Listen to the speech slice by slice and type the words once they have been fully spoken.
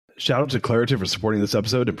Shout out to Claritin for supporting this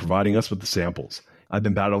episode and providing us with the samples. I've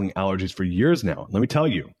been battling allergies for years now. Let me tell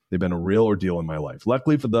you, they've been a real ordeal in my life.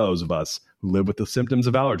 Luckily for those of us who live with the symptoms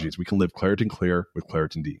of allergies, we can live Claritin Clear with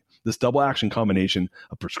Claritin D. This double action combination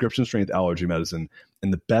of prescription strength allergy medicine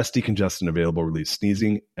and the best decongestant available relieves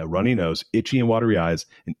sneezing, a runny nose, itchy and watery eyes,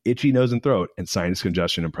 an itchy nose and throat, and sinus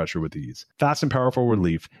congestion and pressure with ease. Fast and powerful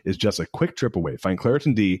relief is just a quick trip away. Find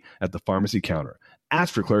Claritin D at the pharmacy counter.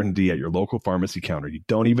 Ask for Claritin D at your local pharmacy counter. You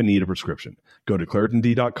don't even need a prescription. Go to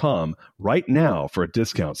ClaritinD.com right now for a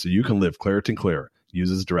discount so you can live Claritin Clear. Use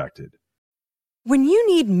as directed. When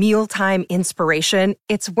you need mealtime inspiration,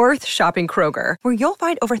 it's worth shopping Kroger, where you'll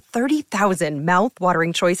find over 30,000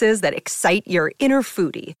 mouth-watering choices that excite your inner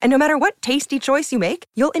foodie. And no matter what tasty choice you make,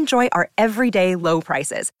 you'll enjoy our everyday low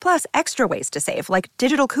prices, plus extra ways to save, like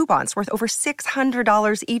digital coupons worth over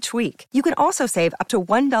 $600 each week. You can also save up to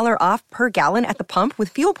 $1 off per gallon at the pump with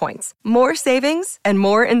fuel points. More savings and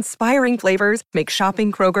more inspiring flavors make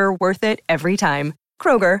shopping Kroger worth it every time.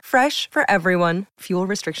 Kroger, fresh for everyone. Fuel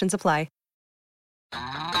restrictions apply.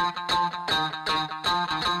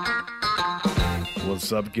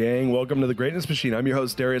 What's up, gang? Welcome to The Greatness Machine. I'm your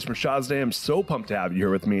host, Darius Mershazday. I'm so pumped to have you here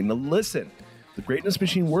with me. Now listen, The Greatness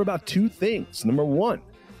Machine, we're about two things. Number one,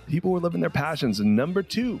 people who are living their passions. And number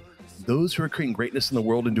two, those who are creating greatness in the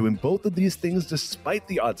world and doing both of these things despite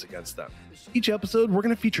the odds against them. Each episode, we're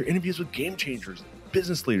going to feature interviews with game changers,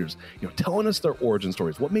 business leaders, telling us their origin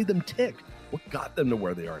stories, what made them tick, what got them to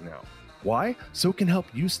where they are now. Why? So it can help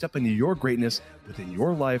you step into your greatness within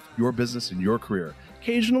your life, your business, and your career.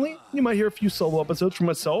 Occasionally, you might hear a few solo episodes from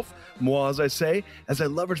myself, moi as I say, as I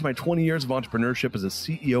leverage my 20 years of entrepreneurship as a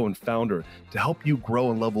CEO and founder to help you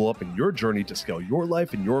grow and level up in your journey to scale your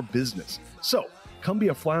life and your business. So come be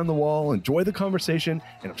a fly on the wall, enjoy the conversation,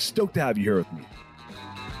 and I'm stoked to have you here with me.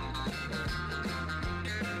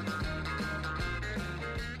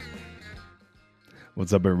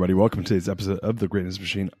 What's up, everybody? Welcome to today's episode of The Greatness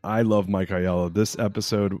Machine. I love Mike Ayala. This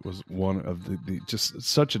episode was one of the just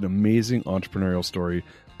such an amazing entrepreneurial story.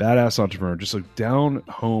 Badass entrepreneur, just a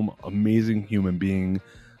down-home, amazing human being.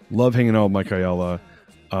 Love hanging out with Mike Ayala.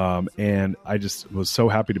 And I just was so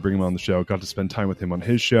happy to bring him on the show. Got to spend time with him on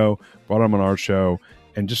his show, brought him on our show,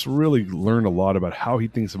 and just really learned a lot about how he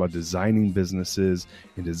thinks about designing businesses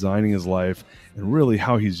and designing his life, and really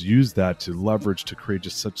how he's used that to leverage to create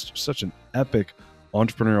just such an epic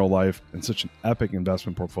entrepreneurial life and such an epic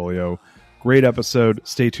investment portfolio. Great episode.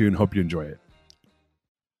 Stay tuned. Hope you enjoy it.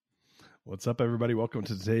 What's up, everybody? Welcome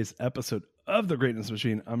to today's episode of The Greatness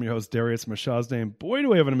Machine. I'm your host, Darius Mershazday, and boy, do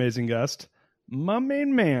we have an amazing guest. My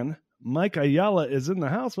main man, Mike Ayala, is in the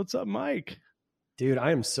house. What's up, Mike? Dude,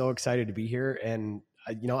 I am so excited to be here, and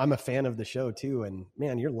I'm a fan of the show too. And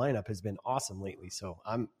man, your lineup has been awesome lately, so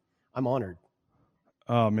I'm honored.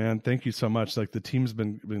 Oh man, thank you so much. Like, the team's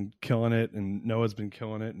been killing it, and Noah's been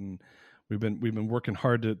killing it, and we've been working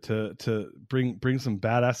hard to bring some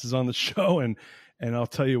badasses on the show, and I'll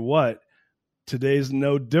tell you what, today's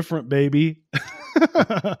no different, baby. We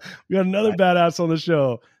got another badass on the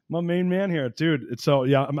show. My main man here, dude.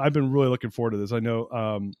 I've been really looking forward to this. I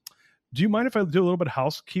know. Do you mind if I do a little bit of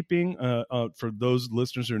housekeeping for those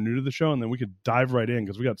listeners who are new to the show, and then we could dive right in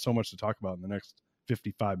because we got so much to talk about in the next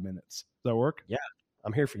 55 minutes. Does that work? Yeah.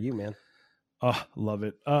 I'm here for you, man. Oh, love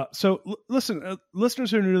it. Listen, listeners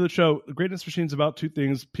who are new to the show, The Greatness Machine is about two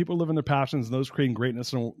things: people living their passions and those creating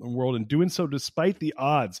greatness in the world, and doing so despite the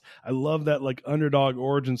odds. I love that, like, underdog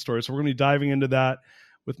origin story. So we're going to be diving into that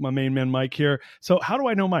with my main man, Mike, here. So how do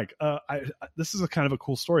I know Mike? This is a kind of a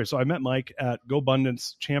cool story. So I met Mike at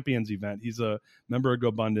GoBundance Champions event. He's a member of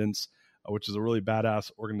GoBundance, which is a really badass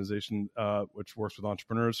organization which works with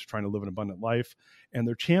entrepreneurs who are trying to live an abundant life. And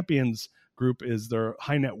their Champions group is their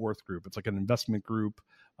high net worth group. It's like an investment group.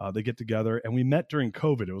 They get together, and we met during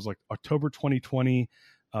COVID. It was like October 2020.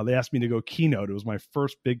 They asked me to go keynote. It was my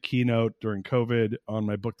first big keynote during COVID on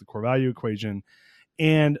my book, The Core Value Equation.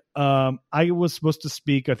 And I was supposed to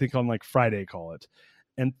speak, I think, on like Friday, call it.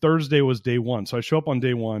 And Thursday was day one. So I show up on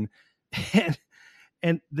day one,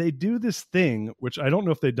 and they do this thing, which I don't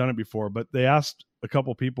know if they'd done it before, but they asked a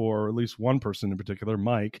couple people, or at least one person in particular,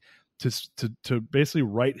 Mike, to basically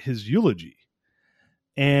write his eulogy.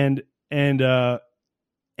 And I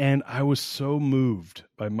was so moved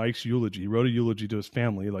by Mike's eulogy. He wrote a eulogy to his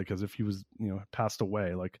family, like as if he was, passed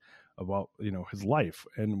away, like about, his life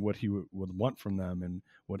and what he would want from them and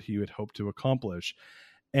what he would hope to accomplish.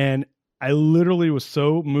 And I literally was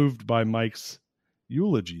so moved by Mike's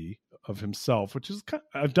eulogy of himself, which is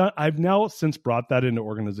I've now since brought that into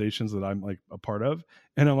organizations that I'm like a part of.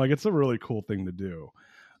 And I'm like, it's a really cool thing to do.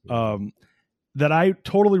 That I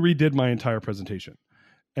totally redid my entire presentation.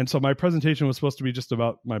 And so my presentation was supposed to be just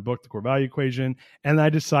about my book, The Core Value Equation. And I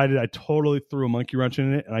decided I totally threw a monkey wrench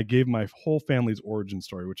in it. And I gave my whole family's origin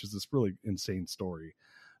story, which is this really insane story,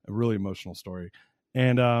 a really emotional story.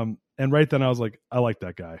 And right then I was like, I like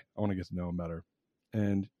that guy. I want to get to know him better.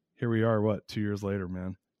 And here we are, 2 years later,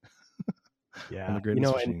 man. Yeah. The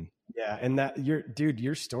Greatness Machine. And that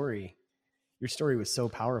your story was so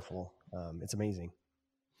powerful. It's amazing.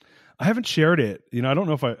 I haven't shared it. I don't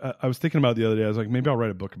know if I was thinking about it the other day. I was like, maybe I'll write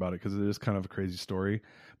a book about it because it is kind of a crazy story.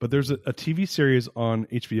 But there's a TV series on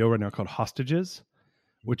HBO right now called Hostages,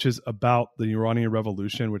 which is about the Iranian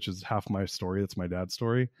Revolution, which is half my story. That's my dad's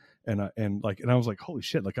story. And I was like, holy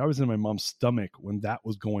shit. Like I was in my mom's stomach when that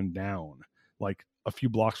was going down, like a few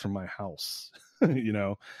blocks from my house,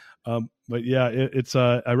 but yeah, it's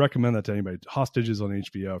I recommend that to anybody. Hostages on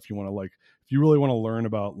HBO. If you really want to learn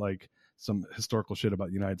about like some historical shit about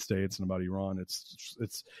the United States and about Iran,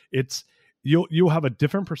 it's you'll have a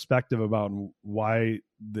different perspective about why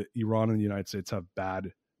the Iran and the United States have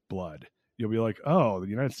bad blood. You'll be like, oh, the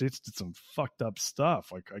United States did some fucked up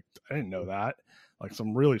stuff. Like I didn't know that. Like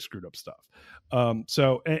some really screwed up stuff.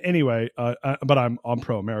 Anyway, but I'm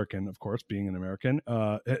pro-American, of course, being an American.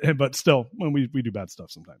 But still, when we do bad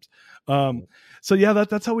stuff sometimes. So yeah,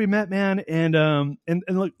 that's how we met, man. And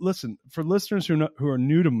look, listen, for listeners who are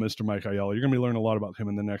new to Mr. Mike Ayala, you're gonna be learning a lot about him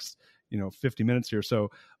in the next 50 minutes here. So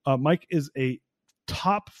Mike is a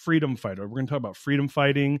top freedom fighter. We're going to talk about freedom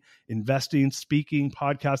fighting, investing, speaking,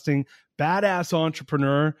 podcasting, badass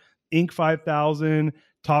entrepreneur, Inc. 5000.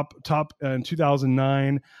 Top in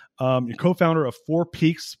 2009. You're co-founder of Four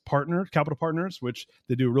Peaks Capital Partners, which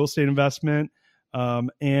they do real estate investment,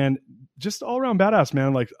 and just all around badass,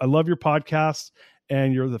 man. Like I love your podcast,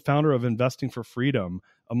 and you're the founder of Investing for Freedom,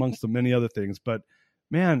 amongst the many other things. But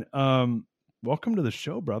man, welcome to the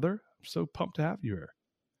show, brother. I'm so pumped to have you here,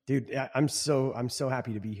 dude. I'm so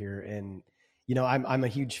happy to be here, and I'm a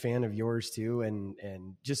huge fan of yours too,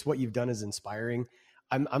 and just what you've done is inspiring.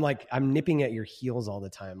 I'm nipping at your heels all the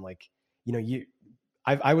time. Like,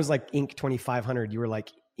 I was like Inc. 2500. You were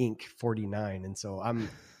like Inc. 49. And so I'm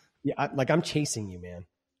chasing you, man.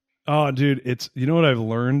 Oh, dude, it's, what I've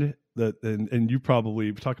learned that, and you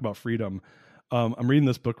probably talk about freedom. I'm reading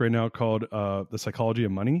this book right now called The Psychology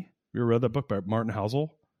of Money. You ever read that book by Martin Housel?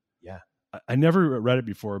 Yeah. I never read it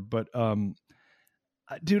before, but,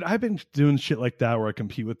 dude, I've been doing shit like that where I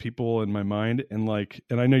compete with people in my mind and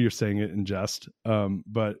I know you're saying it in jest,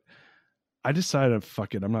 but I decided,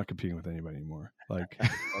 fuck it, I'm not competing with anybody anymore. Like,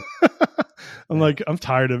 I'm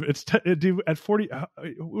tired of it. Dude, at 40,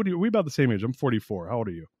 we about the same age. I'm 44. How old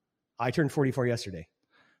are you? I turned 44 yesterday.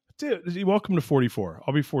 Dude, welcome to 44.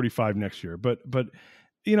 I'll be 45 next year. But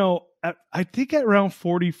I think at around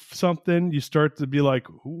 40 something, you start to be like,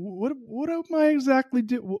 what am I exactly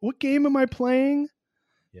doing? What game am I playing?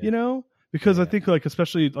 Yeah. Because I think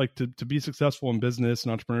especially to be successful in business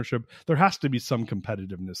and entrepreneurship, there has to be some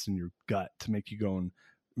competitiveness in your gut to make you go and,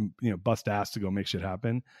 bust ass to go make shit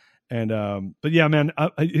happen. And, but yeah, man,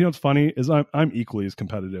 what's funny is I'm equally as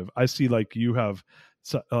competitive. I see you have,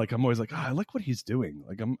 I'm always like, I like what he's doing.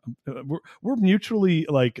 Like we're mutually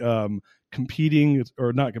competing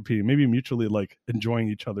or not competing, maybe mutually enjoying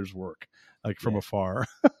each other's work, from afar.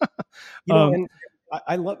 And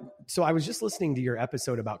I love, so I was just listening to your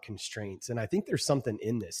episode about constraints, and I think there's something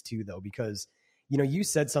in this too, though, because, you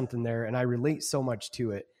said something there and I relate so much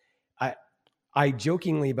to it. I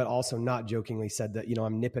jokingly, but also not jokingly said that,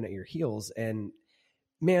 I'm nipping at your heels. And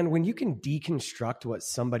man, when you can deconstruct what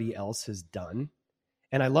somebody else has done,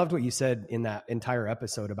 and I loved what you said in that entire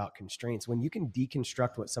episode about constraints, when you can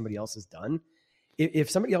deconstruct what somebody else has done, if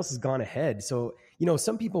somebody else has gone ahead. So,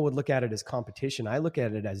 some people would look at it as competition. I look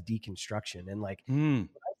at it as deconstruction. And I see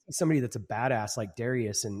somebody that's a badass like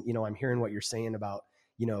Darius, and, I'm hearing what you're saying about,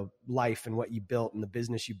 life and what you built and the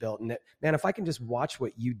business you built. And that, man, if I can just watch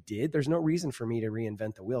what you did, there's no reason for me to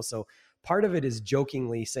reinvent the wheel. So part of it is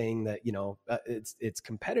jokingly saying that, it's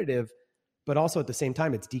competitive, but also at the same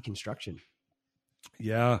time, it's deconstruction.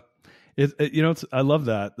 Yeah. I love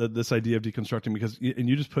this idea of deconstructing, because, and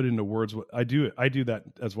you just put into words what I do that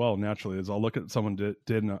as well. Naturally, is I'll look at someone did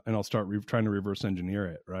and I'll start trying to reverse engineer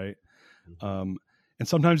it. Right. Mm-hmm. And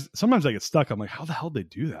sometimes I get stuck. I'm like, how the hell did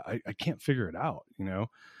they do that? I can't figure it out,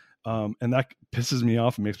 and that pisses me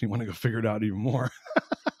off and makes me want to go figure it out even more.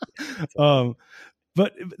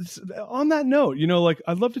 But on that note,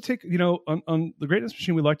 I'd love to take, on the Greatness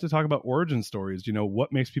Machine, we like to talk about origin stories,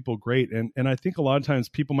 what makes people great. And I think a lot of times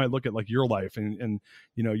people might look at your life and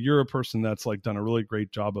you're a person that's done a really great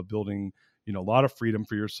job of building, a lot of freedom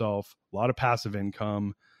for yourself, a lot of passive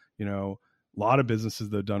income, a lot of businesses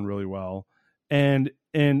that have done really well. And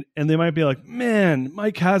and they might be like, man,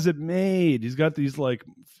 Mike has it made. He's got these like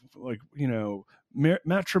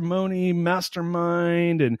matrimony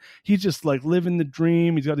mastermind, and he's just like living the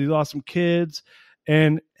dream. He's got these awesome kids,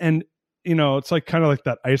 and it's like kind of like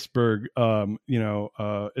that iceberg,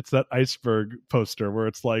 it's that iceberg poster where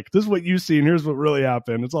it's like, this is what you see and here's what really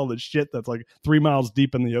happened. It's all the shit that's like 3 miles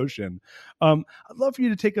deep in the ocean. I'd love for you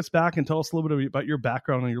to take us back and tell us a little bit about your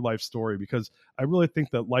background and your life story, because I really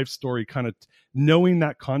think that life story, kind of knowing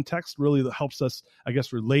that context, really helps us, I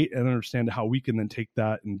guess, relate and understand how we can then take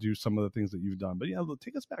that and do some of the things that you've done. But yeah,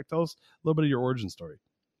 take us back. Tell us a little bit of your origin story.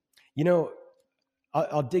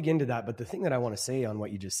 I'll dig into that. But the thing that I want to say on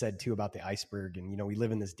what you just said too about the iceberg, and, we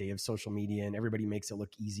live in this day of social media and everybody makes it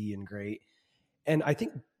look easy and great. And I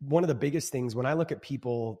think one of the biggest things when I look at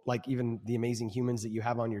people, like even the amazing humans that you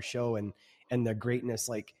have on your show and the greatness,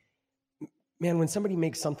 like, man, when somebody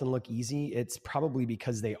makes something look easy, it's probably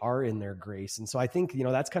because they are in their grace. And so I think,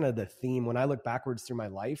 that's kind of the theme when I look backwards through my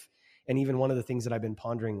life. And even one of the things that I've been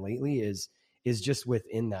pondering lately is just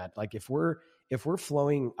within that. Like if we're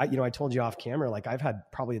flowing, I told you off camera, like I've had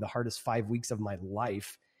probably the hardest 5 weeks of my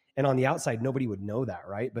life, and on the outside, nobody would know that.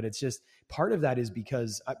 Right. But it's just part of that is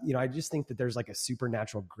because, I just think that there's like a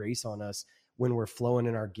supernatural grace on us when we're flowing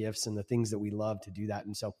in our gifts and the things that we love to do that.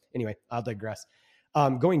 And so anyway, I'll digress.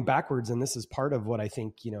 Going backwards. And this is part of what I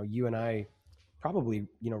think, you and I probably,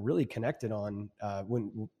 really connected on,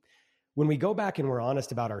 when we go back and we're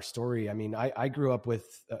honest about our story. I mean, I grew up with,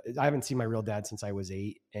 I haven't seen my real dad since I was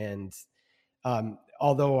 8. And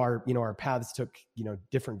although our paths took,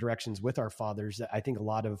 different directions with our fathers, I think a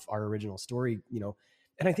lot of our original story,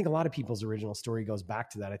 and I think a lot of people's original story goes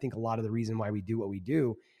back to that. I think a lot of the reason why we do what we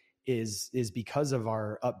do is because of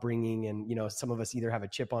our upbringing. And, some of us either have a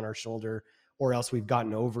chip on our shoulder or else we've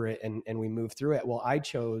gotten over it and we move through it. Well, I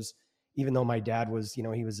chose, even though my dad was, he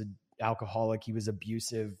was an alcoholic, he was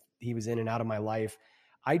abusive, he was in and out of my life.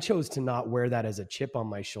 I chose to not wear that as a chip on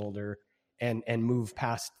my shoulder and move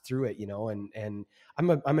past through it, and I'm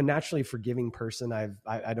a naturally forgiving person.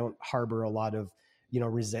 I don't harbor a lot of,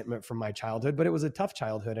 resentment from my childhood, but it was a tough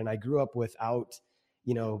childhood. And I grew up without,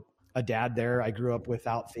 a dad there. I grew up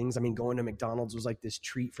without things. I mean, going to McDonald's was like this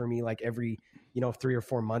treat for me. Like every, 3 or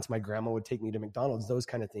 4 months, my grandma would take me to McDonald's, those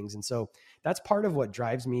kind of things. And so that's part of what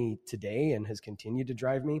drives me today and has continued to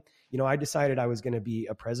drive me. I decided I was going to be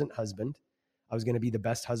a present husband. I was going to be the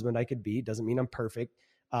best husband I could be. Doesn't mean I'm perfect.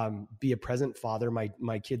 Be a present father.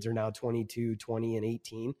 My kids are now 22, 20, and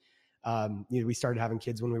 18. We started having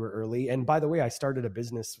kids when we were early. And by the way, I started a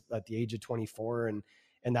business at the age of 24,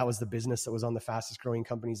 and that was the business that was on the fastest growing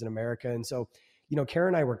companies in America. And so, Karen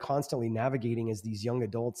and I were constantly navigating as these young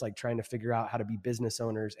adults, like trying to figure out how to be business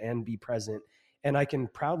owners and be present. And I can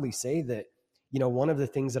proudly say that, one of the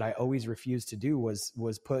things that I always refused to do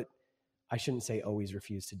was put, I shouldn't say always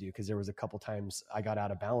refused to do, because there was a couple times I got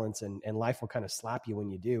out of balance, and life will kind of slap you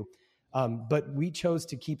when you do. But we chose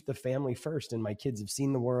to keep the family first, and my kids have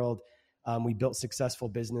seen the world. We built successful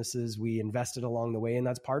businesses. We invested along the way. And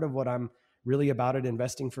that's part of what I'm really about at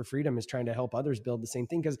Investing for Freedom, is trying to help others build the same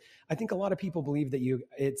thing. Because I think a lot of people believe that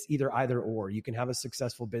it's either or. You can have a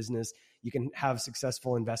successful business, you can have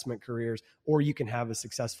successful investment careers, or you can have a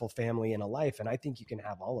successful family and a life. And I think you can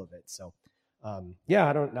have all of it. So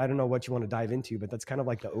I don't know what you want to dive into, but that's kind of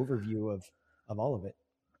like the overview of all of it.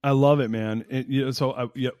 I love it, man.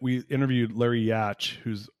 We interviewed Larry Yatch,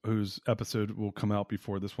 whose episode will come out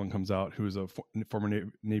before this one comes out, who is a former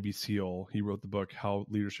Navy SEAL. He wrote the book, How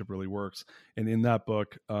Leadership Really Works. And in that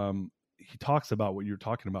book, he talks about what you're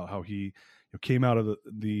talking about, how he came out of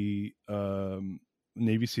the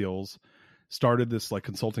Navy SEALs, started this like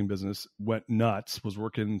consulting business, went nuts, was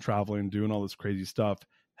working, traveling, doing all this crazy stuff,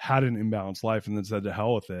 had an imbalanced life, and then said to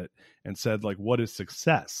hell with it and said, like, what is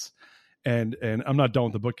success? And I'm not done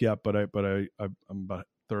with the book yet, but I'm about a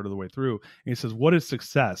third of the way through. And he says, what is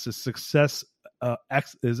success? Is success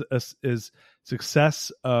is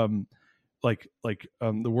success like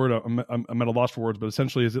the word I'm at a loss for words, but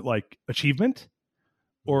essentially, is it like achievement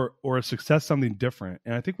or is success something different?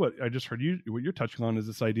 And I think what I just heard what you're touching on is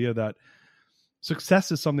this idea that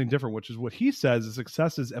success is something different, which is what he says is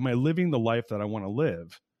success is, am I living the life that I want to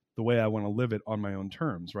live, the way I want to live it on my own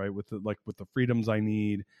terms, right? With the freedoms I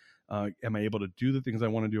need. Am I able to do the things I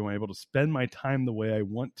want to do? Am I able to spend my time the way I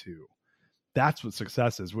want to? That's what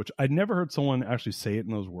success is, which I'd never heard someone actually say it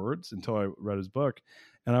in those words until I read his book.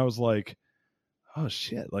 And I was like, oh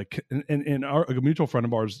shit. Like, and a mutual friend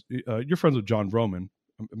of ours, you're friends with John Vroman.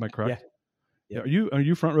 Am I correct? Yeah. Are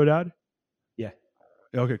you front row dad? Yeah.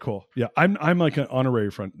 Okay, cool. Yeah. I'm like an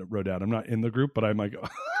honorary front row dad. I'm not in the group, but I'm like,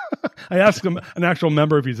 I asked him, an actual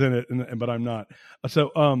member, if he's in it, but I'm not.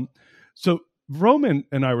 So Roman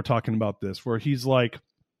and I were talking about this, where he's like,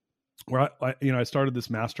 where I started this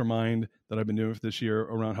mastermind that I've been doing for this year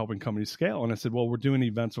around helping companies scale. And I said, well, we're doing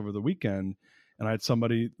events over the weekend. And I had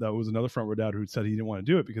somebody that was another front row dad who said he didn't want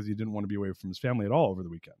to do it because he didn't want to be away from his family at all over the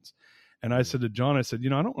weekends. And I said to John, I said, I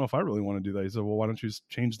don't know if I really want to do that. He said, well, why don't you just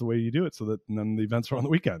change the way you do it so that none of the events are on the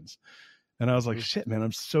weekends? And I was like, shit, man,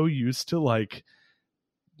 I'm so used to like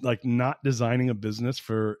not designing a business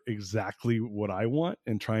for exactly what I want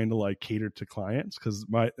and trying to like cater to clients. Cause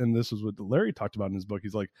and this is what Larry talked about in his book.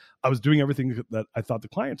 He's like, I was doing everything that I thought the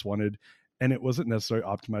clients wanted, and it wasn't necessarily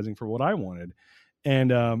optimizing for what I wanted. And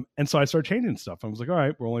so I started changing stuff. I was like, all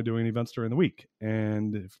right, we're only doing events during the week.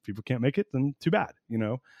 And if people can't make it, then too bad,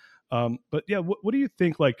 but yeah, what do you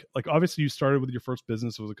think? Like obviously you started with your first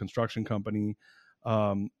business. It was a construction company,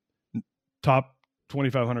 top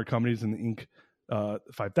 2,500 companies in the Inc.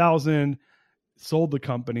 5,000, sold the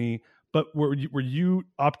company. But were you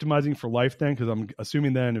optimizing for life then? Because I'm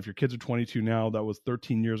assuming then if your kids are 22 now, that was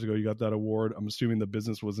 13 years ago, you got that award. I'm assuming the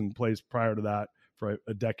business was in place prior to that for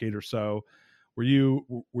a decade or so. Were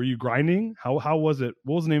you grinding? How was it?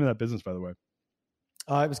 What was the name of that business, by the way?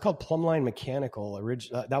 It was called Plumline Mechanical.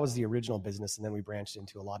 That was the original business, and then we branched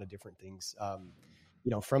into a lot of different things,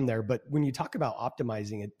 from there. But when you talk about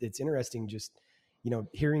optimizing, it's interesting just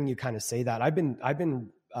hearing you kind of say that. I've been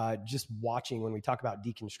just watching when we talk about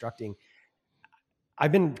deconstructing.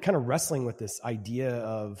 I've been kind of wrestling with this idea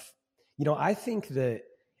of, I think that,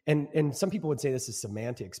 and some people would say this is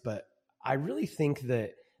semantics, but I really think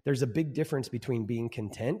that there's a big difference between being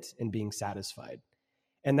content and being satisfied.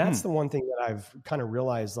 And that's the one thing that I've kind of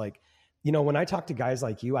realized, like, when I talk to guys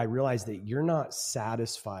like you, I realize that you're not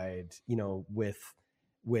satisfied, with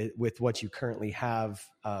what you currently have,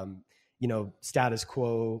 status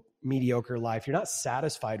quo, mediocre life. You're not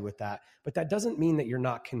satisfied with that, but that doesn't mean that you're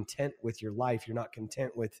not content with your life. You're not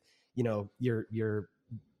content with, your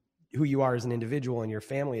who you are as an individual and your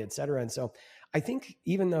family, et cetera. And so I think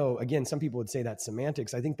even though, again, some people would say that's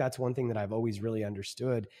semantics, I think that's one thing that I've always really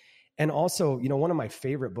understood. And also, one of my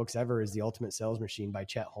favorite books ever is The Ultimate Sales Machine by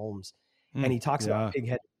Chet Holmes. And he talks about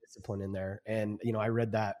pig-headed discipline in there. And, I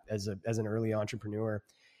read that as an early entrepreneur.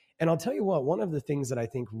 And I'll tell you what, one of the things that I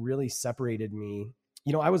think really separated me,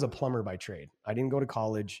 I was a plumber by trade. I didn't go to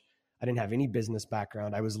college. I didn't have any business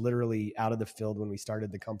background. I was literally out of the field when we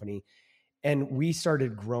started the company. And we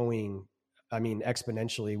started growing,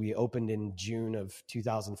 exponentially. We opened in June of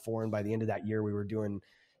 2004. And by the end of that year, we were doing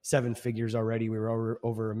 7 figures already. We were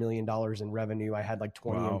over $1 million in revenue. I had like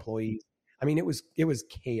 20 employees. It was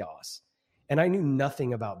chaos. And I knew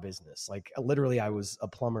nothing about business. Like literally I was a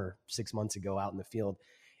plumber 6 months ago out in the field.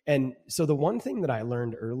 And so the one thing that I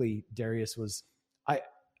learned early, Darius, was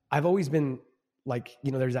I've always been like,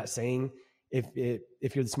 there's that saying, if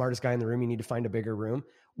you're the smartest guy in the room, you need to find a bigger room.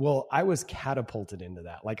 Well, I was catapulted into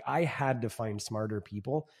that. Like I had to find smarter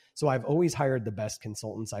people. So I've always hired the best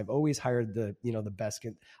consultants. I've always hired the best.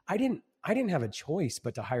 I didn't have a choice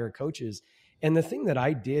but to hire coaches. And the thing that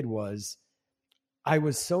I did was I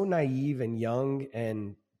was so naive and young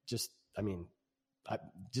and I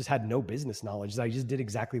just had no business knowledge. I just did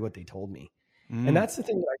exactly what they told me. And that's the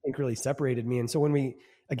thing that I think really separated me. And so when we,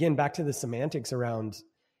 again, back to the semantics around,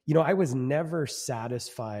 I was never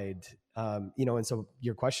satisfied. And so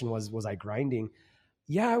your question was I grinding?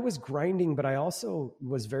 Yeah, I was grinding, but I also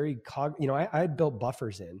was very I had built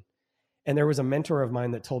buffers in, and there was a mentor of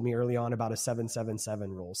mine that told me early on about a 7-7-7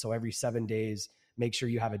 rule. So every 7 days, make sure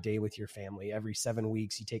you have a day with your family. Every 7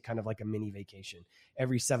 weeks, you take kind of like a mini vacation.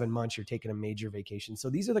 Every 7 months, you're taking a major vacation. So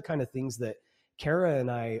these are the kind of things that Kara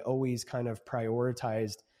and I always kind of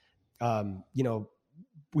prioritized.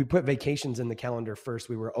 We put vacations in the calendar first.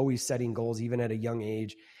 We were always setting goals, even at a young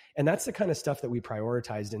age. And that's the kind of stuff that we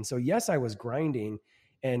prioritized. And so, yes, I was grinding,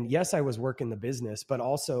 and yes, I was working the business, but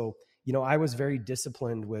also, I was very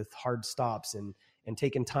disciplined with hard stops and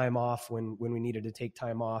taking time off when we needed to take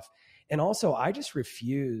time off. And also I just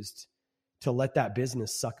refused to let that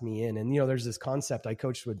business suck me in. And, there's this concept I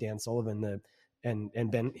coached with Dan Sullivan,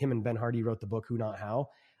 and Ben Hardy wrote the book, Who Not How.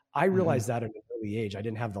 I realized that at an early age. I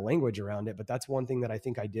didn't have the language around it, but that's one thing that I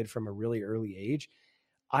think I did from a really early age.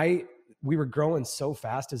 We were growing so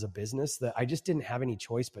fast as a business that I just didn't have any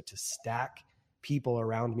choice but to stack people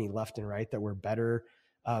around me left and right that were better,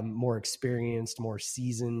 more experienced, more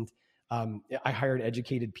seasoned. I hired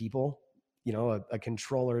educated people, a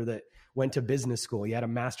controller that went to business school. He had a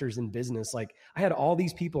master's in business. Like I had all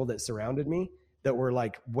these people that surrounded me that were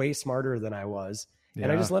like way smarter than I was. Yeah.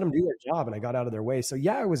 And I just let them do their job and I got out of their way. So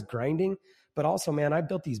yeah, I was grinding, but also, man, I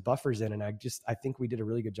built these buffers in, and I think we did a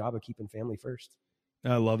really good job of keeping family first.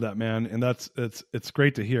 I love that, man. And it's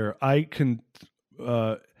great to hear. I can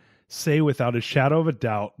say without a shadow of a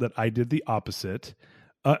doubt that I did the opposite.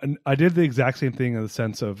 And I did the exact same thing in the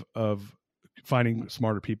sense of finding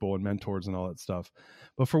smarter people and mentors and all that stuff.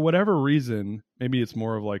 But for whatever reason, maybe it's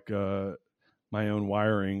more of like my own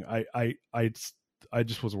wiring. I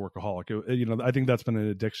just was a workaholic. I think that's been an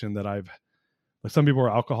addiction that I've, like, some people are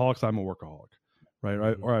alcoholics. I'm a workaholic, right?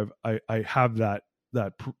 Mm-hmm. Or I have that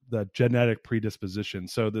genetic predisposition.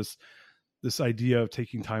 So this idea of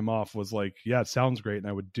taking time off was like, yeah, it sounds great, and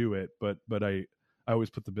I would do it, but I always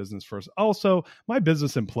put the business first. Also, my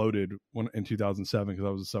business imploded in 2007 because I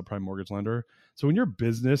was a subprime mortgage lender. So when your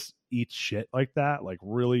business eats shit like that, like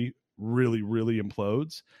really, really, really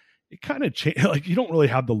implodes, it kind of like you don't really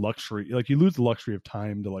have the luxury, like you lose the luxury of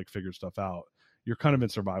time to like figure stuff out. You're kind of in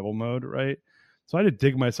survival mode, right? So I had to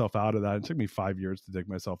dig myself out of that. It took me 5 years to dig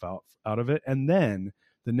myself out of it. And then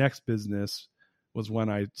the next business was when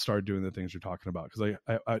I started doing the things you're talking about, because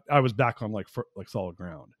I was back on like solid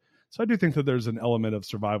ground. So I do think that there's an element of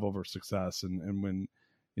survival versus success, and when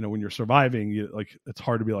when you're surviving, it's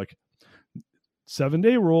hard to be like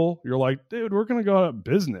 7-day rule. You're like, dude, we're gonna go out of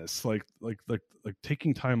business. Like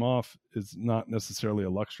taking time off is not necessarily a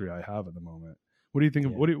luxury I have at the moment. What do you think?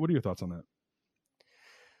 Yeah. What are your thoughts on that?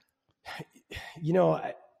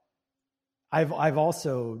 I've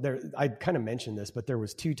also I kind of mentioned this, but there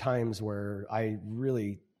was 2 times where I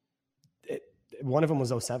really, one of them was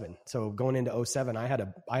 2007. So going into 2007, I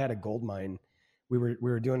had a gold mine. We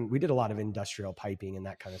did a lot of industrial piping and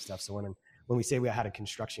that kind of stuff. So when we say we had a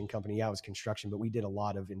construction company, yeah, it was construction, but we did a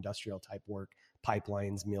lot of industrial type work,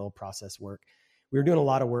 pipelines, mill process work. We were doing a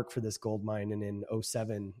lot of work for this gold mine. And in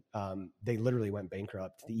 2007, they literally went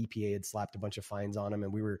bankrupt. The EPA had slapped a bunch of fines on them,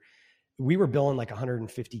 and we were billing like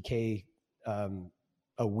 $150K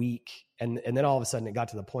a week. And then all of a sudden it got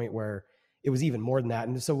to the point where it was even more than that.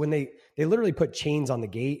 And so when they literally put chains on the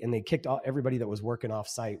gate and they kicked everybody that was working off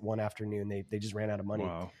site one afternoon, they just ran out of money.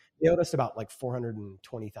 Wow. They owed us about like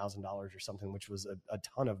 $420,000 or something, which was a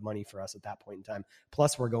ton of money for us at that point in time.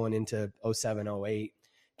 Plus we're going into 2007, 2008.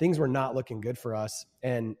 Things were not looking good for us.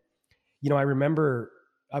 And, I remember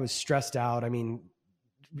I was stressed out. I mean,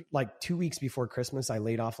 like 2 weeks before Christmas, I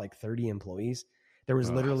laid off like 30 employees. There was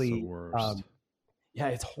literally, yeah,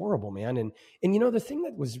 it's horrible, man. And the thing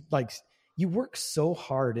that was like, you work so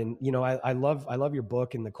hard, and I love your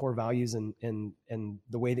book and the core values and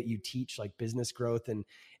the way that you teach like business growth. And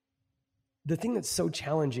the thing that's so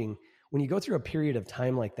challenging when you go through a period of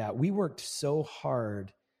time like that, we worked so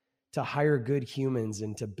hard to hire good humans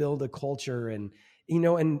and to build a culture. And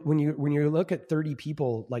and when you look at 30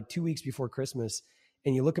 people like 2 weeks before Christmas,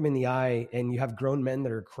 and you look them in the eye, and you have grown men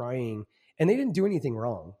that are crying, and they didn't do anything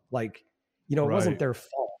wrong. Like, it wasn't their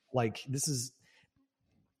fault. Like, this is,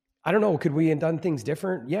 I don't know, could we have done things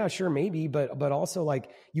different? Yeah, sure, maybe. But also, like,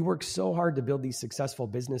 you work so hard to build these successful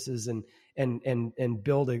businesses and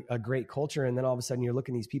build a great culture. And then all of a sudden you're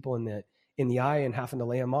looking these people in the eye and having to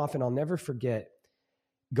lay them off. And I'll never forget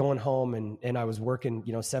going home and I was working,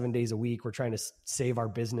 7 days a week. We're trying to save our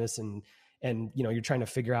business and you're trying to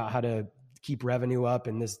figure out how to keep revenue up.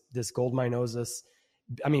 And this gold mine owes us,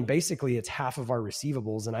 I mean, basically it's half of our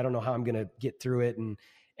receivables, and I don't know how I'm going to get through it.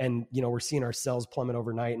 And we're seeing our sales plummet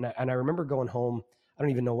overnight. And I remember going home, I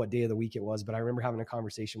don't even know what day of the week it was, but I remember having a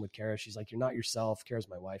conversation with Kara. She's like, "You're not yourself." Kara's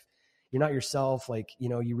my wife. "You're not yourself. Like,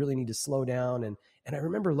 you really need to slow down." And I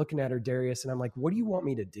remember looking at her, Darius, and I'm like, "What do you want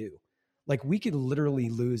me to do?" Like, we could literally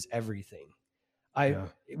lose everything.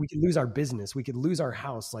 We could lose our business. We could lose our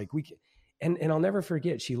house. Like, we could, and I'll never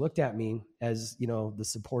forget, she looked at me as, the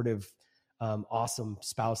supportive, awesome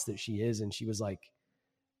spouse that she is. And she was like,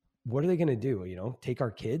 "What are they going to do? Take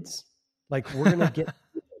our kids? Like, we're going to get,"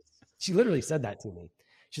 she literally said that to me.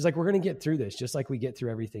 She's like, "We're going to get through this just like we get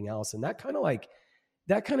through everything else." And that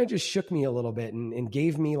kind of just shook me a little bit and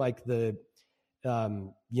gave me like the,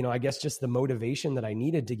 I guess just the motivation that I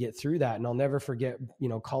needed to get through that. And I'll never forget,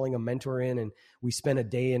 calling a mentor in, and we spent a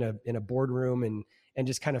day in a boardroom and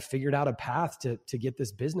just kind of figured out a path to get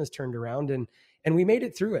this business turned around. And we made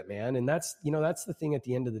it through it, man. And that's the thing at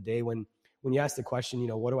the end of the day, when you ask the question,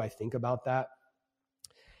 what do I think about that?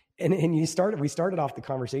 And we started off the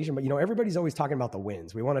conversation, but everybody's always talking about the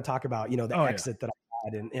wins. We want to talk about, the exit that I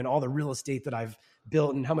had and all the real estate that I've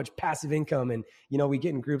built and how much passive income. And, we get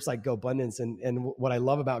in groups like GoBundance. And what I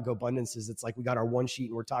love about GoBundance is it's like, we got our one sheet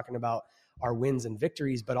and we're talking about our wins and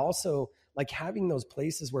victories, but also like having those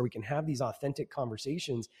places where we can have these authentic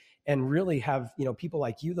conversations and really have, people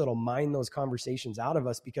like you that'll mine those conversations out of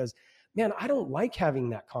us. Because, man, I don't like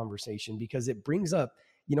having that conversation because it brings up,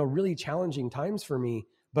 really challenging times for me,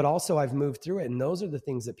 but also I've moved through it. And those are the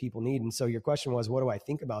things that people need. And so your question was, what do I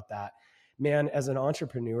think about that? man, as an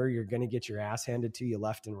entrepreneur, you're going to get your ass handed to you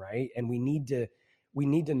left and right. And we need to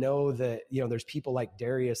know that, there's people like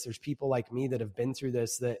Darius, there's people like me that have been through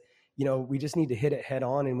this, that, we just need to hit it head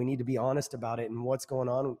on, and we need to be honest about it and what's going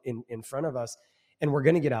on in front of us. And we're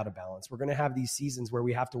going to get out of balance. We're going to have these seasons where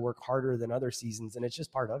we have to work harder than other seasons. And it's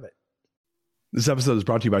just part of it. This episode is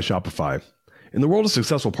brought to you by Shopify. In the world of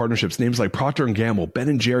successful partnerships, names like Procter & Gamble,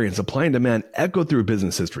 Ben & Jerry, and Supply and Demand echo through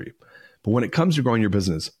business history. But when it comes to growing your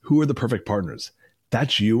business, who are the perfect partners?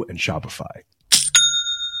 That's you and Shopify.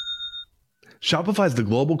 Shopify is the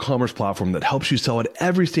global commerce platform that helps you sell at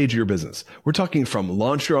every stage of your business. We're talking from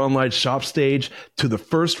launch your online shop stage to the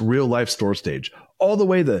first real life store stage, all the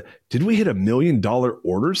way to, did we hit $1 million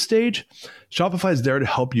order stage? Shopify is there to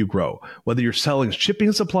help you grow. Whether you're selling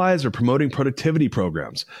shipping supplies or promoting productivity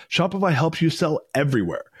programs, Shopify helps you sell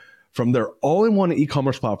everywhere. From their all-in-one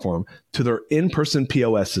e-commerce platform to their in-person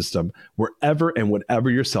POS system, wherever and whatever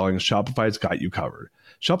you're selling, Shopify's got you covered.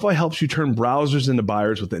 Shopify helps you turn browsers into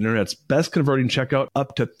buyers with the internet's best converting checkout,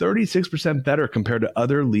 up to 36% better compared to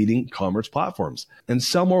other leading commerce platforms. And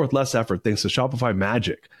sell more with less effort thanks to Shopify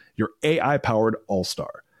Magic, your AI-powered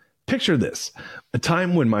all-star. Picture this, a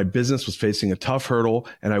time when my business was facing a tough hurdle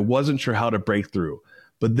and I wasn't sure how to break through.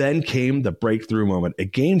 But then came the breakthrough moment, a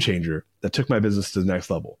game changer that took my business to the next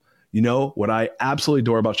level. You know, what I absolutely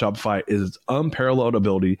adore about Shopify is its unparalleled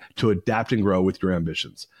ability to adapt and grow with your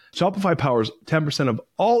ambitions. Shopify powers 10% of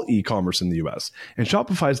all e-commerce in the US, and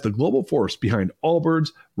Shopify is the global force behind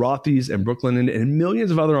Allbirds, Rothy's, and Brooklinen, and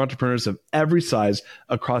millions of other entrepreneurs of every size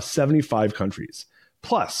across 75 countries.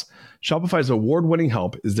 Plus, Shopify's award-winning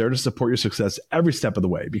help is there to support your success every step of the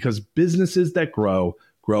way, because businesses that grow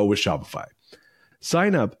with Shopify.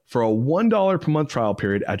 Sign up for a $1 per month trial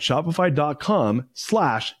period at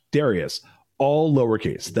shopify.com/Darius, all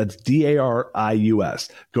lowercase. That's Darius.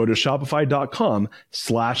 Go to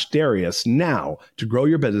shopify.com/Darius now to grow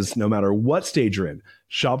your business no matter what stage you're in.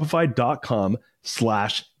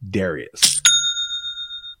 Shopify.com/Darius.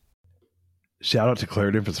 Shout out to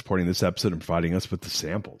Claritin for supporting this episode and providing us with the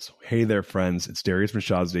samples. Hey there, friends. It's Darius from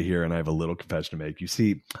Shazda here, and I have a little confession to make. You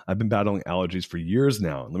see, I've been battling allergies for years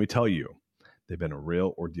now, and let me tell you, they've been a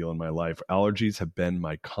real ordeal in my life. Allergies have been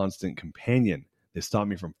my constant companion. They stop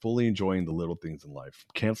me from fully enjoying the little things in life,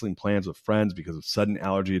 from canceling plans with friends because of sudden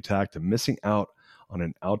allergy attack to missing out on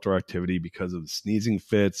an outdoor activity because of the sneezing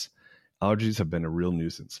fits. Allergies have been a real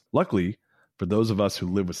nuisance. Luckily, for those of us who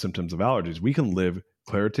live with symptoms of allergies, we can live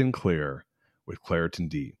Claritin Clear with Claritin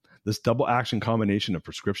D. This double action combination of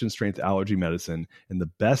prescription strength allergy medicine and the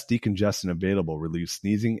best decongestant available relieves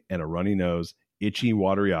sneezing and a runny nose, itchy,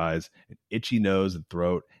 watery eyes, an itchy nose and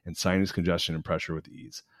throat, and sinus congestion and pressure with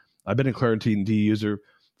ease. I've been a Claritin D user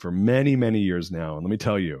for many, many years now, and let me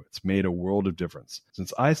tell you, it's made a world of difference.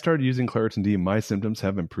 Since I started using Claritin D, my symptoms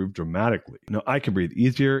have improved dramatically. Now, I can breathe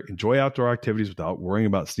easier, enjoy outdoor activities without worrying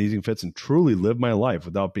about sneezing fits, and truly live my life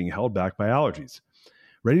without being held back by allergies.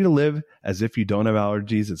 Ready to live as if you don't have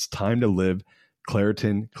allergies? It's time to live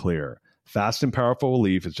Claritin Clear. Fast and powerful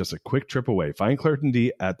relief is just a quick trip away. Find Claritin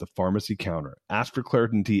D at the pharmacy counter. Ask for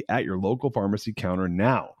Claritin D at your local pharmacy counter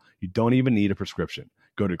now. You don't even need a prescription.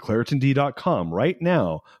 Go to ClaritinD.com right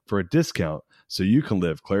now for a discount so you can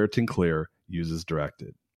live Claritin Clear. Use as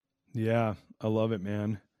directed. Yeah, I love it,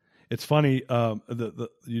 man. It's funny. You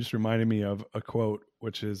just reminded me of a quote,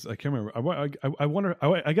 which is, I can't remember. I wonder.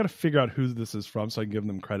 I got to figure out who this is from so I can give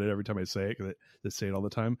them credit every time I say it, because they say it all the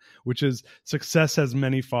time. Which is, success has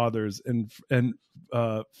many fathers, and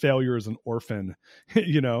failure is an orphan.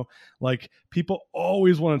 You know, like, people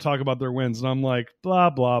always want to talk about their wins, and I'm like, blah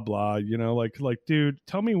blah blah. You know, like, dude,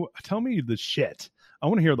 tell me the shit. I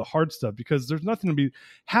want to hear the hard stuff, because there's nothing to be.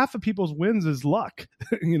 Half of people's wins is luck.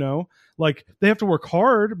 You know, like, they have to work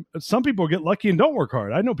hard. Some people get lucky and don't work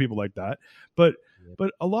hard. I know people like that, but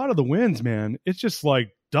a lot of the wins, man, it's just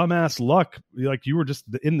like dumbass luck. Like, you were just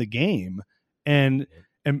in the game, and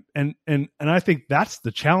I think that's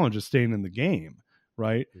the challenge of staying in the game,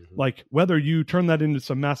 right? Mm-hmm. Like, whether you turn that into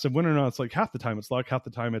some massive win or not, it's like half the time it's luck, half the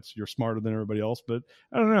time it's you're smarter than everybody else. But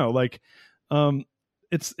I don't know, like,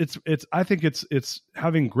 it's I think it's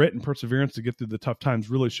having grit and perseverance to get through the tough times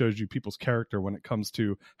really shows you people's character when it comes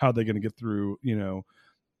to how they're going to get through. You know,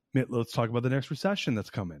 let's talk about the next recession that's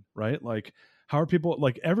coming, right? Like, how are people,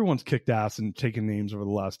 like, everyone's kicked ass and taken names over the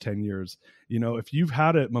last 10 years. You know, if you've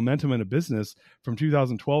had a momentum in a business from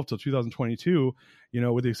 2012 till 2022, you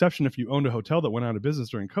know, with the exception if you owned a hotel that went out of business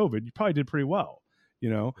during COVID, you probably did pretty well, you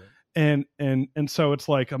know? Yeah. And so it's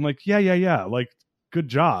like, I'm like, yeah. Like, good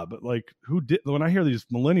job. Like who did, when I hear these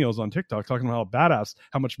millennials on TikTok talking about how badass,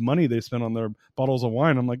 how much money they spend on their bottles of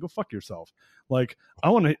wine, I'm like, go fuck yourself. Like I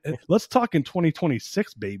want to, let's talk in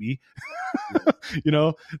 2026, baby.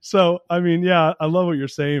 So, I mean, yeah, I love what you're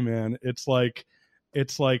saying, man. It's like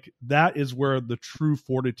that is where the true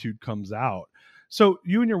fortitude comes out. So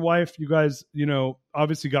you and your wife, you guys,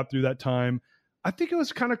 obviously got through that time. I think it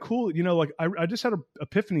was kind of cool. Like I just had an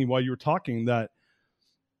epiphany while you were talking that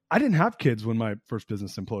I didn't have kids when my first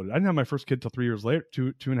business imploded. I didn't have my first kid till 3 years later,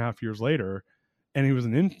 two and a half years later. And he was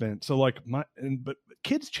an infant. So like but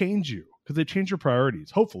kids change you because they change your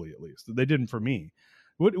priorities. Hopefully, at least they didn't for me.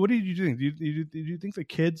 What did you think? Did you think the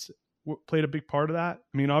kids played a big part of that?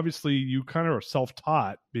 I mean, obviously you kind of are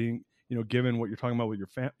self-taught being, given what you're talking about with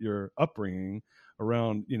your upbringing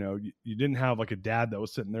around, you didn't have like a dad that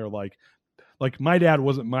was sitting there like my dad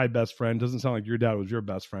wasn't my best friend. Doesn't sound like your dad was your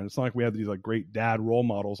best friend. It's not like we had these like great dad role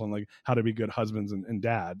models on like how to be good husbands and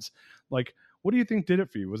dads. Like, what do you think did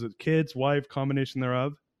it for you? Was it kids, wife, combination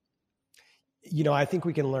thereof? I think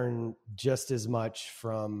we can learn just as much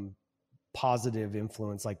from positive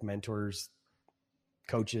influence like mentors,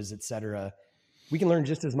 coaches, etc. We can learn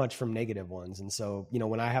just as much from negative ones. And so,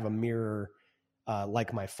 when I have a mirror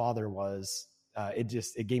like my father was,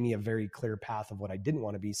 it gave me a very clear path of what I didn't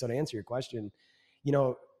want to be. So to answer your question,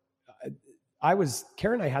 Karen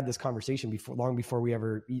and I had this conversation long before we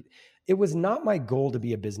ever, it was not my goal to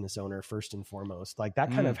be a business owner first and foremost. Like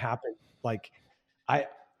that kind of happened. Like I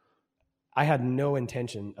had no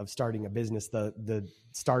intention of starting a business. The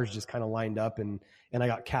stars just kind of lined up and I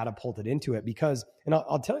got catapulted into it because, and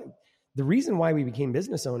I'll tell you, the reason why we became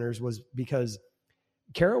business owners was because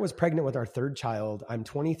Kara was pregnant with our third child. I'm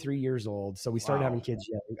 23 years old. So we started having kids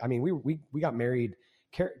young. I mean, we got married.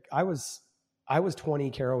 I was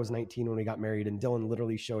 20, Kara was 19 when we got married, and Dylan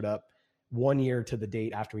literally showed up 1 year to the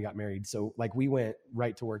date after we got married. So like we went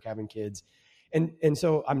right to work having kids. And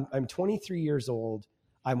so I'm 23 years old.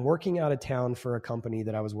 I'm working out of town for a company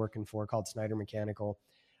that I was working for called Snyder Mechanical.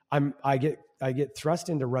 I get thrust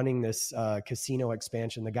into running this casino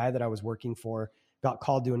expansion. The guy that I was working for got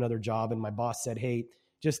called to another job, and my boss said, "Hey,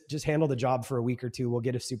 just handle the job for a week or two. We'll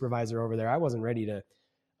get a supervisor over there."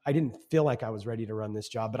 I didn't feel like I was ready to run this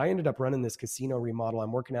job, but I ended up running this casino remodel.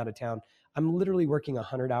 I'm working out of town. I'm literally working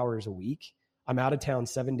 100 hours a week. I'm out of town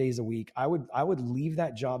 7 days a week. I would leave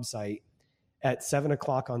that job site at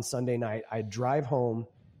 7:00 on Sunday night. I'd drive home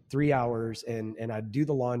 3 hours and I'd do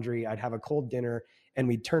the laundry. I'd have a cold dinner and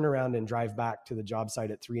we'd turn around and drive back to the job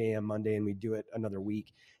site at 3 a.m. Monday, and we'd do it another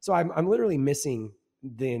week. So I'm literally missing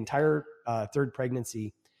the entire third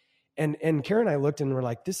pregnancy. And Karen and I looked and we're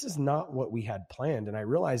like, this is not what we had planned. And I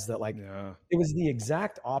realized that it was the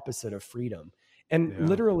exact opposite of freedom. And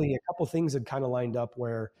literally a couple things had kind of lined up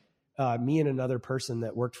where me and another person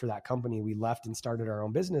that worked for that company, we left and started our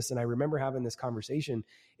own business. And I remember having this conversation.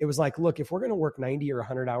 It was like, look, if we're going to work 90 or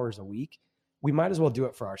 100 hours a week, we might as well do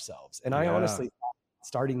it for ourselves. And I honestly thought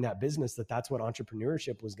starting that business, that's what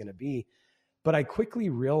entrepreneurship was going to be. But I quickly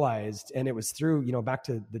realized, and it was through, back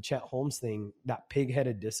to the Chet Holmes thing, that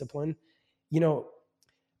pig-headed discipline.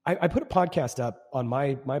 I put a podcast up on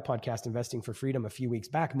my podcast, Investing for Freedom, a few weeks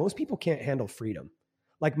back. Most people can't handle freedom.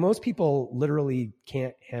 Like most people literally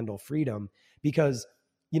can't handle freedom because,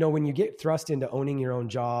 when you get thrust into owning your own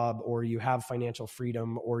job or you have financial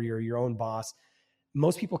freedom or you're your own boss,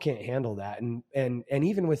 most people can't handle that. And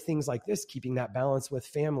even with things like this, keeping that balance with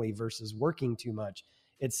family versus working too much,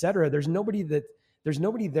 et cetera, there's nobody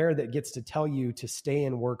there that gets to tell you to stay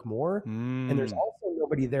and work more. And there's also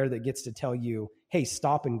nobody there that gets to tell you, hey,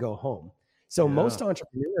 stop and go home. So most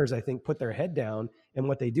entrepreneurs, I think, put their head down, and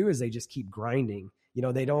what they do is they just keep grinding.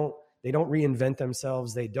 They don't reinvent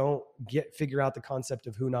themselves. They don't figure out the concept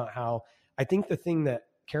of who, not how. I think the thing that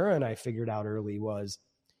Kara and I figured out early was,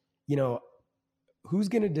 who's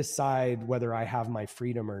going to decide whether I have my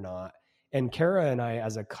freedom or not? And Kara and I,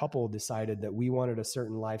 as a couple, decided that we wanted a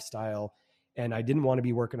certain lifestyle, and I didn't want to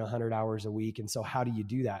be working 100 hours a week. And so how do you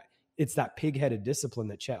do that? It's that pig-headed discipline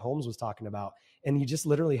that Chet Holmes was talking about. And you just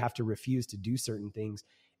literally have to refuse to do certain things.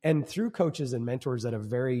 And through coaches and mentors at a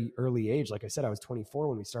very early age, like I said, I was 24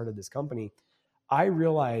 when we started this company. I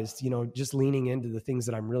realized, just leaning into the things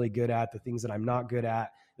that I'm really good at, the things that I'm not good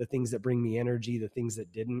at, the things that bring me energy, the things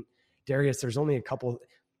that didn't. Darius, there's only a couple.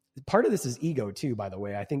 Part of this is ego too, by the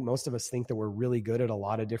way. I think most of us think that we're really good at a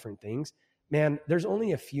lot of different things. Man, there's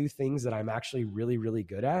only a few things that I'm actually really, really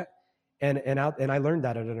good at. And I learned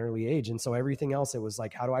that at an early age. And so everything else, it was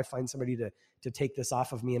like, how do I find somebody to take this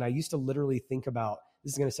off of me? And I used to literally think about,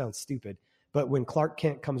 this is going to sound stupid, but when Clark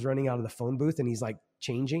Kent comes running out of the phone booth and he's like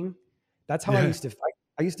changing, that's how I used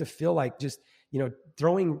to feel like, just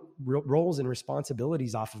throwing roles and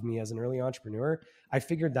responsibilities off of me as an early entrepreneur. I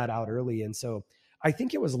figured that out early. And so I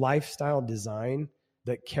think it was lifestyle design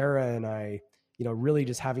that Kara and I, really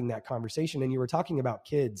just having that conversation. And you were talking about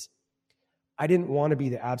kids. I didn't want to be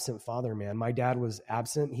the absent father, man. My dad was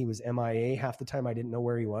absent. He was MIA half the time. I didn't know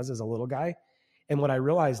where he was as a little guy. And what I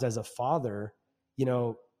realized as a father,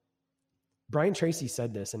 Brian Tracy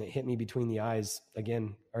said this, and it hit me between the eyes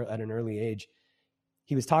again at an early age.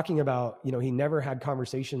 He was talking about, he never had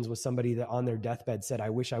conversations with somebody that on their deathbed said, I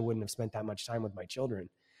wish I wouldn't have spent that much time with my children.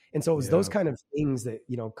 And so it was those kind of things that,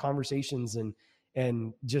 conversations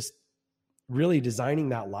and just really designing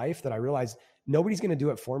that life that I realized nobody's going to do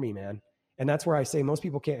it for me, man. And that's where I say most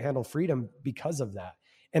people can't handle freedom because of that.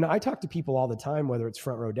 And I talk to people all the time, whether it's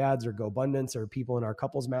Front Row Dads or GoBundance or people in our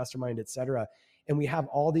couples mastermind, et cetera. And we have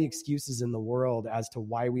all the excuses in the world as to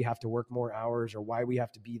why we have to work more hours or why we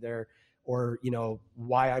have to be there or,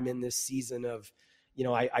 why I'm in this season of,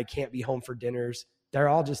 I can't be home for dinners. They're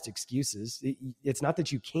all just excuses. It's not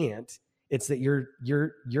that you can't, it's that you're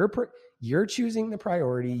choosing the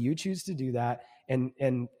priority. You choose to do that.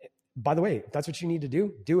 And by the way, if that's what you need to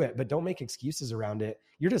do it, but don't make excuses around it.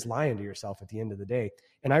 You're just lying to yourself at the end of the day.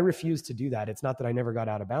 And I refuse to do that. It's not that I never got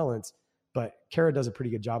out of balance, but Kara does a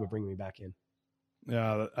pretty good job of bringing me back in.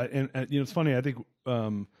 Yeah. And it's funny. I think,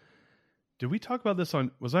 did we talk about this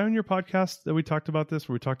was I on your podcast that we talked about this,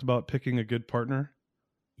 where we talked about picking a good partner?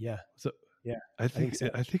 Yeah. So yeah, I think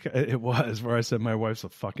it was where I said my wife's a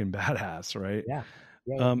fucking badass. Right. Yeah.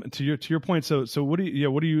 To your point. So what do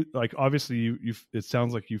you like? Obviously you it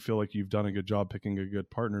sounds like you feel like you've done a good job picking a good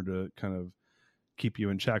partner to kind of keep you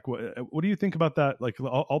in check. What do you think about that? Like,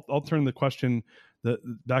 I'll turn the question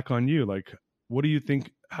back on you. Like, what do you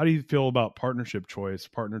think? How do you feel about partner choice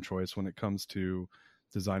when it comes to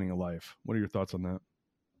designing a life? What are your thoughts on that?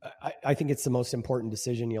 I think it's the most important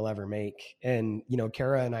decision you'll ever make. And,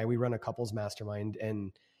 Kara and I, we run a couples mastermind.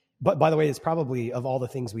 But by the way, it's probably, of all the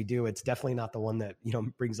things we do, it's definitely not the one that,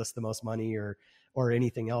 brings us the most money or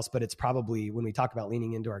anything else. But it's probably, when we talk about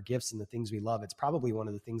leaning into our gifts and the things we love, it's probably one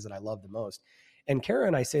of the things that I love the most. And Kara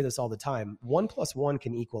and I say this all the time, 1 + 1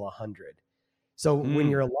 can equal 100. So when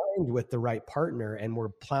you're aligned with the right partner and we're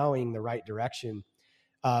plowing the right direction,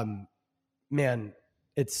 man,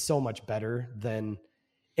 it's so much better than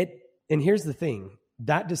it. And here's the thing,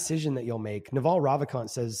 that decision that you'll make, Naval Ravikant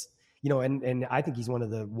says, and I think he's one of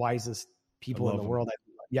the wisest people in the world.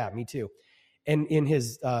 Yeah, me too. And in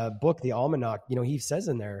his book, The Almanac, he says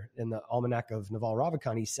in the Almanac of Naval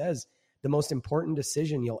Ravikant, he says the most important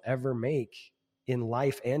decision you'll ever make in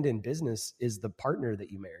life and in business is the partner that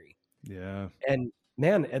you marry. Yeah. And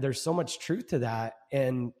man, there's so much truth to that.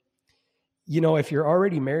 And, if you're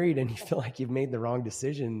already married and you feel like you've made the wrong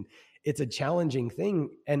decision, it's a challenging thing.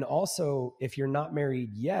 And also, if you're not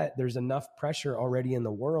married yet, there's enough pressure already in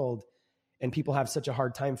the world and people have such a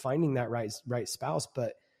hard time finding that right spouse.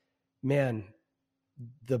 But man,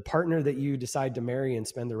 the partner that you decide to marry and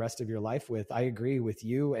spend the rest of your life with, I agree with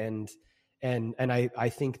you. And I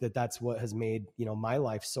think that that's what has made, my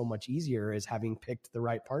life so much easier, is having picked the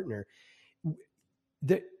right partner.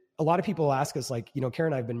 A lot of people ask us, like,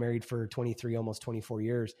 Karen and I have been married for 23, almost 24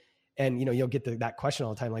 years. And, you'll get that question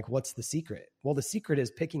all the time, like, what's the secret? Well, the secret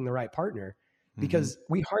is picking the right partner, because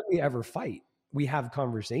we hardly ever fight. We have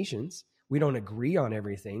conversations. We don't agree on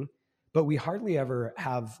everything, but we hardly ever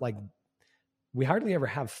have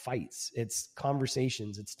fights. It's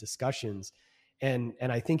conversations, it's discussions. And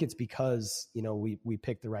I think it's because, we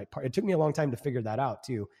picked the right part. It took me a long time to figure that out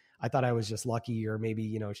too. I thought I was just lucky, or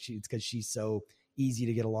maybe, it's because she's so easy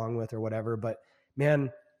to get along with or whatever. But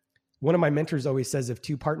man, one of my mentors always says, if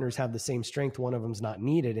two partners have the same strength, one of them's not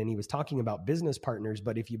needed. And he was talking about business partners,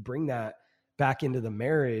 but if you bring that back into the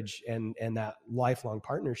marriage and that lifelong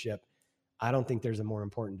partnership, I don't think there's a more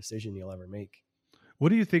important decision you'll ever make. What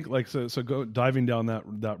do you think? Like, so go diving down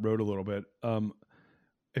that road a little bit.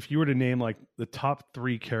 If you were to name like the top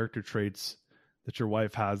 3 character traits that your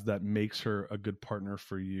wife has that makes her a good partner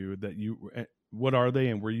for you, what are they,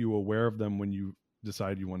 and were you aware of them when you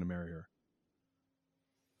decided you want to marry her?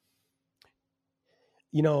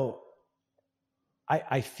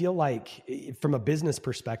 I feel like from a business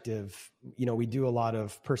perspective, we do a lot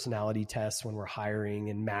of personality tests when we're hiring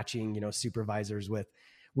and matching, supervisors with.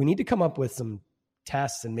 We need to come up with some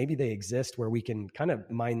tests, and maybe they exist, where we can kind of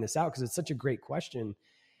mine this out, because it's such a great question.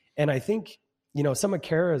 And I think, some of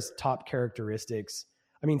Kara's top characteristics,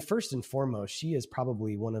 I mean, first and foremost, she is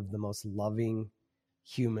probably one of the most loving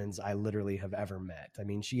humans I literally have ever met. I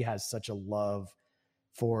mean, she has such a love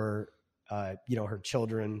for, her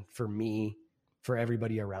children, for me, for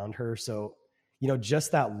everybody around her. So,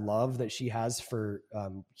 just that love that she has for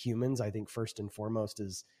humans, I think first and foremost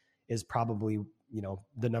is probably,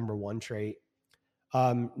 the number one trait.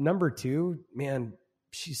 Number two, man,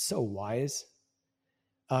 she's so wise.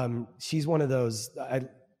 She's one of those,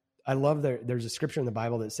 I love that there's a scripture in the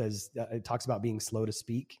Bible that says, it talks about being slow to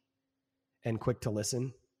speak and quick to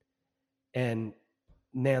listen. And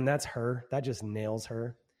man, that's her. That just nails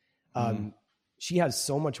her. She has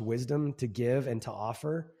so much wisdom to give and to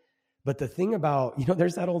offer. But the thing about,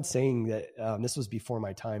 there's that old saying that this was before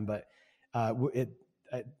my time, but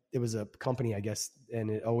it was a company, I guess, and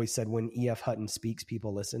it always said, when E.F. Hutton speaks,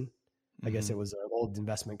 people listen. I guess it was an old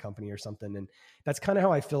investment company or something. And that's kind of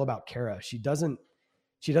how I feel about Kara. She doesn't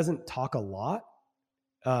talk a lot.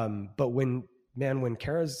 But when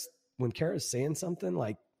Kara's saying something,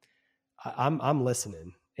 like I'm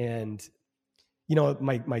listening. And,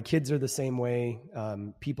 my kids are the same way.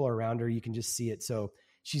 People around her, you can just see it. So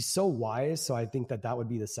she's so wise. So I think that would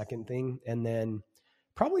be the second thing. And then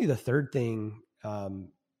probably the third thing, and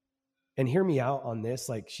hear me out on this,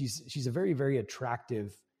 like she's a very, very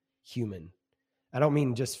attractive human. I don't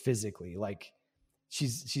mean just physically, like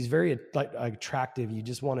she's very attractive. You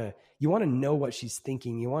just want to know what she's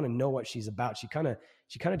thinking. You want to know what she's about. She kind of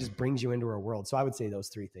just brings you into her world. So I would say those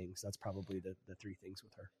three things. That's probably the three things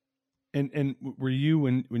with her. And were you,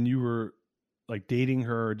 when you were like dating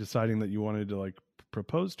her or deciding that you wanted to like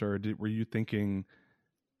propose to her, were you thinking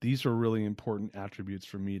these are really important attributes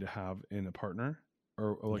for me to have in a partner?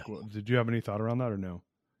 Or like, no. Did you have any thought around that or no?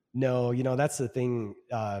 No, that's the thing.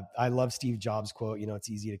 I love Steve Jobs' quote, it's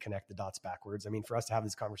easy to connect the dots backwards. I mean, for us to have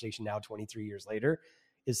this conversation now, 23 years later,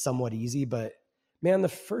 is somewhat easy. But man, the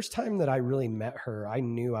first time that I really met her, I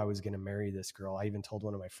knew I was going to marry this girl. I even told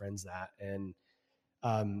one of my friends that. And,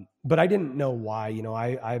 but I didn't know why.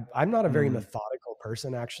 I'm not a very methodical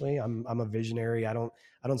person, actually. I'm a visionary. I don't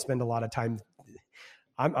spend a lot of time.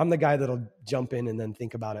 I'm the guy that'll jump in and then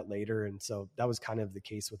think about it later. And so that was kind of the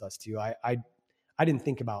case with us too. I didn't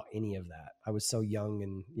think about any of that. I was so young,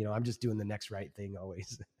 and I'm just doing the next right thing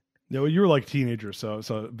always. No, you were like teenager.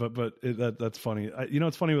 That's funny.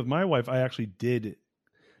 It's funny with my wife. I actually did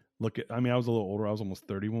look at, I was a little older. I was almost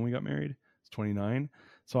 30 when we got married. I was 29.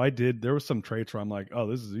 So there was some traits where I'm like, oh,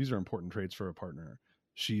 these are important traits for a partner.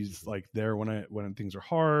 She's like there when things are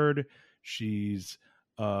hard. She's,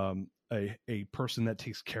 a person that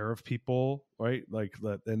takes care of people, right? Like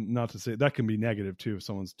that, and not to say that can be negative too if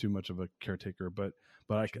someone's too much of a caretaker, but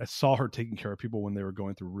I saw her taking care of people when they were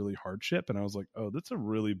going through really hardship, and I was like, oh, that's a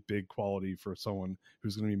really big quality for someone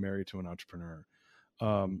who's going to be married to an entrepreneur.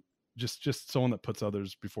 Just someone that puts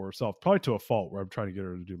others before herself, probably to a fault where I'm trying to get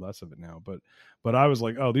her to do less of it now. But I was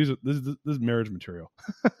like, oh, this is marriage material,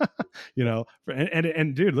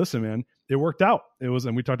 and dude, listen, man, it worked out. It was,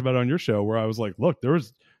 and we talked about it on your show where I was like, look, there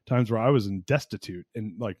was times where I was in destitute,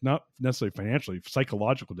 and like not necessarily financially,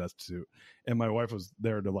 psychological destitute, and my wife was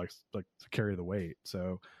there to like to carry the weight.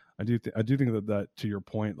 So I do think that to your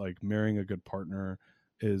point, like marrying a good partner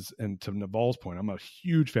is, and to Naval's point, I'm a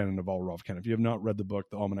huge fan of Naval Ravikant. If you have not read the book,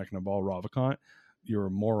 The Almanac of Naval Ravikant, you're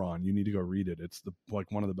a moron. You need to go read it. It's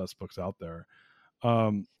one of the best books out there.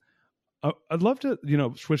 I'd love to,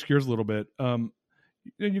 switch gears a little bit.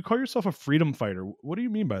 You call yourself a freedom fighter. What do you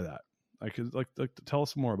mean by that? Like tell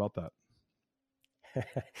us more about that.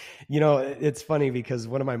 It's funny because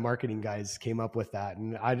one of my marketing guys came up with that,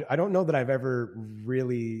 and I don't know that I've ever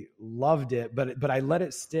really loved it, but I let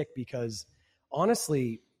it stick because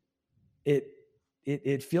honestly,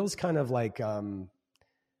 it feels kind of like, I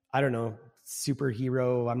don't know,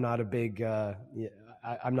 superhero. I'm not a big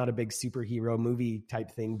superhero movie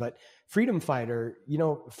type thing, but freedom fighter,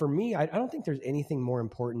 for me, I don't think there's anything more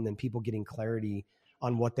important than people getting clarity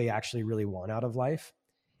on what they actually really want out of life.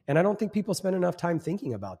 And I don't think people spend enough time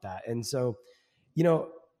thinking about that. And so,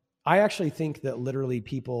 I actually think that literally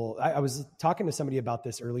people, I was talking to somebody about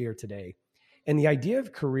this earlier today, and the idea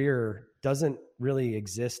of career doesn't really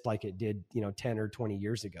exist like it did, 10 or 20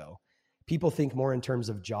 years ago. People think more in terms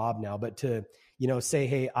of job now, but to, say,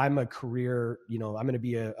 hey, I'm a career, I'm going to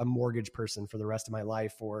be a mortgage person for the rest of my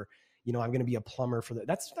life, or, I'm going to be a plumber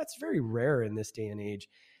that's very rare in this day and age.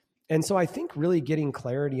 And so I think really getting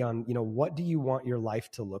clarity on, what do you want your life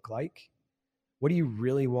to look like? What do you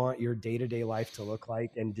really want your day-to-day life to look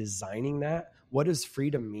like? And designing that, what does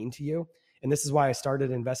freedom mean to you? And this is why I started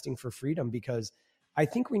investing for freedom, because I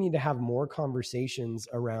think we need to have more conversations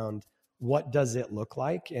around what does it look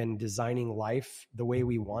like and designing life the way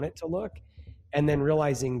we want it to look. And then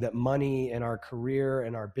realizing that money and our career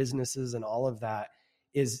and our businesses and all of that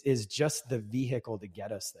is just the vehicle to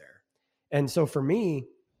get us there. And so for me,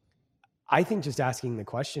 I think just asking the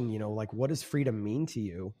question, like, what does freedom mean to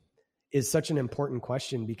you, is such an important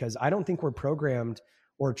question, because I don't think we're programmed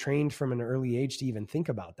or trained from an early age to even think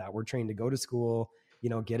about that. We're trained to go to school,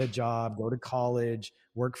 get a job, go to college,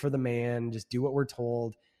 work for the man, just do what we're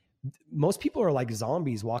told. Most people are like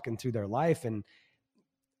zombies walking through their life. And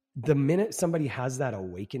the minute somebody has that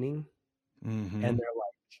awakening and they're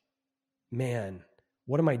like, man,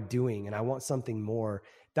 what am I doing? And I want something more.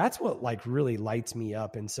 That's what like really lights me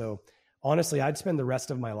up. And so honestly, I'd spend the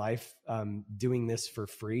rest of my life doing this for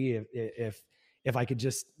free if I could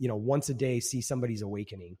just, once a day see somebody's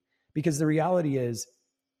awakening. Because the reality is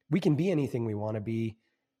we can be anything we want to be.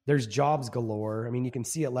 There's jobs galore. I mean, you can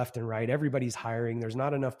see it left and right. Everybody's hiring. There's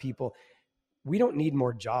not enough people. We don't need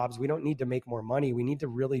more jobs. We don't need to make more money. We need to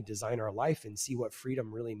really design our life and see what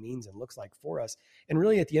freedom really means and looks like for us. And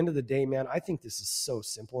really at the end of the day, man, I think this is so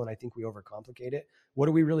simple, and I think we overcomplicate it. What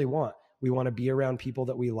do we really want? We want to be around people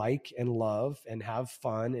that we like and love and have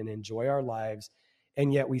fun and enjoy our lives.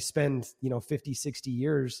 And yet we spend, 50, 60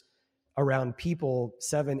 years around people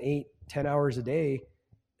 7, 8, 10 hours a day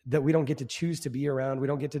that we don't get to choose to be around. We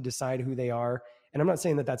don't get to decide who they are. And I'm not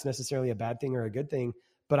saying that that's necessarily a bad thing or a good thing,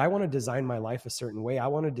 but I want to design my life a certain way. I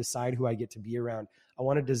want to decide who I get to be around. I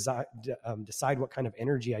want to decide what kind of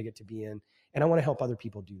energy I get to be in. And I want to help other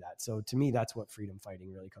people do that. So to me, that's what freedom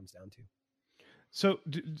fighting really comes down to. So,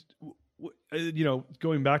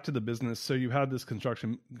 going back to the business, so you had this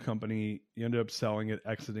construction company, you ended up selling it,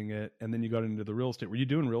 exiting it, and then you got into the real estate. Were you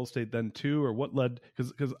doing real estate then too, or what led?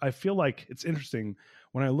 Because I feel like it's interesting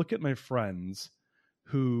when I look at my friends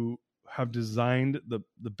who have designed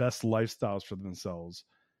the best lifestyles for themselves.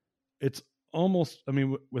 It's almost,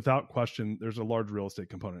 without question, there's a large real estate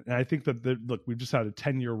component. And I think that, look, we've just had a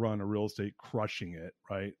 10-year run of real estate crushing it,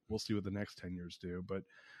 right? We'll see what the next 10 years do. But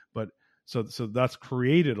so that's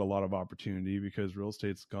created a lot of opportunity because real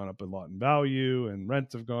estate's gone up a lot in value and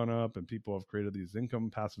rents have gone up and people have created these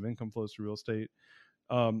passive income flows through real estate.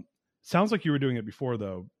 Sounds like you were doing it before,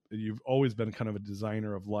 though. You've always been kind of a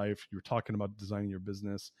designer of life. You were talking about designing your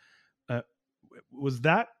business. Was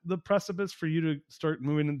that the precipice for you to start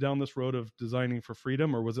moving down this road of designing for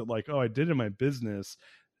freedom? Or was it like, oh, I did it in my business.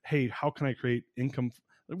 Hey, how can I create income?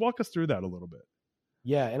 Walk us through that a little bit.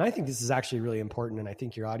 Yeah. And I think this is actually really important. And I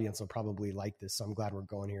think your audience will probably like this. So I'm glad we're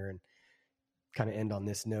going here and kind of end on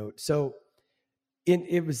this note. So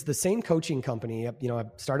it was the same coaching company. I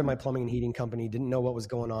started my plumbing and heating company, didn't know what was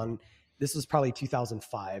going on. This was probably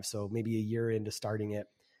 2005. So maybe a year into starting it.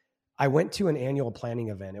 I went to an annual planning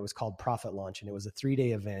event. It was called Profit Launch, and it was a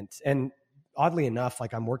 3-day event. And oddly enough,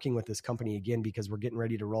 like I'm working with this company again because we're getting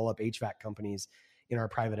ready to roll up HVAC companies in our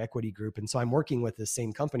private equity group. And so I'm working with the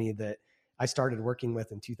same company that I started working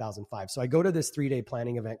with in 2005. So I go to this 3-day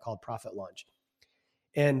planning event called Profit Launch.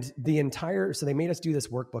 And so they made us do this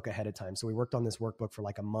workbook ahead of time. So we worked on this workbook for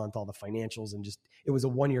like a month, all the financials, and it was a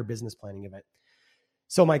 1-year business planning event.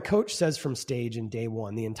 So my coach says from stage in day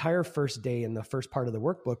one, the entire first day and the first part of the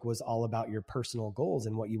workbook was all about your personal goals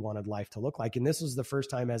and what you wanted life to look like. And this was the first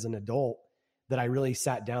time as an adult that I really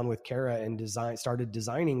sat down with Kara and started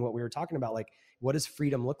designing what we were talking about. Like, what does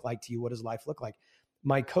freedom look like to you? What does life look like?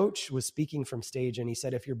 My coach was speaking from stage and he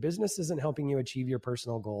said, if your business isn't helping you achieve your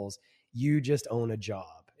personal goals, you just own a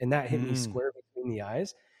job. And that hit me square between the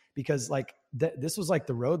eyes because like this was like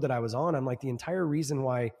the road that I was on. I'm like, the entire reason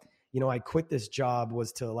why I quit this job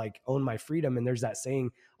was to like own my freedom. And there's that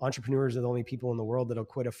saying, entrepreneurs are the only people in the world that'll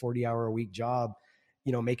quit a 40-hour-a-week job,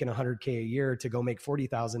 making $100K a year to go make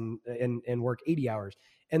 40,000 and work 80 hours.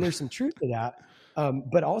 And there's some truth to that.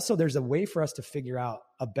 But also there's a way for us to figure out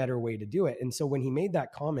a better way to do it. And so when he made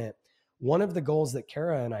that comment, one of the goals that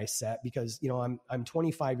Kara and I set, because, I'm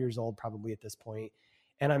 25 years old probably at this point,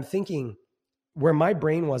 and I'm thinking, where my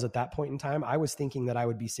brain was at that point in time, I was thinking that I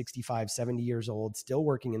would be 65, 70 years old, still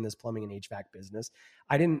working in this plumbing and HVAC business.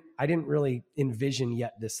 I didn't really envision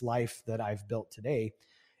yet this life that I've built today.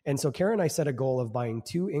 And so Kara and I set a goal of buying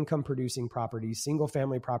 2 income producing properties, single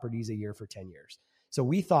family properties a year for 10 years. So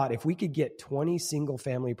we thought if we could get 20 single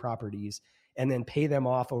family properties and then pay them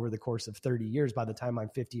off over the course of 30 years, by the time I'm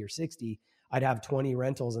 50 or 60, I'd have 20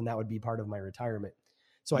 rentals and that would be part of my retirement.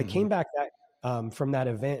 So I came back from that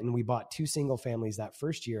event and we bought 2 single families that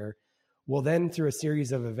first year. Well, then through a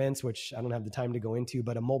series of events, which I don't have the time to go into,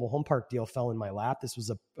 but a mobile home park deal fell in my lap. This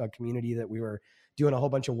was a community that we were doing a whole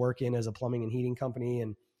bunch of work in as a plumbing and heating company.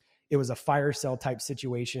 And it was a fire sale type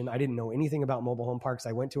situation. I didn't know anything about mobile home parks.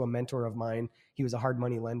 I went to a mentor of mine. He was a hard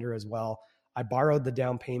money lender as well. I borrowed the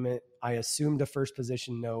down payment. I assumed a first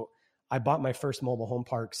position note. I bought my first mobile home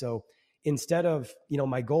park. So instead of,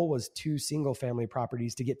 my goal was 2 single family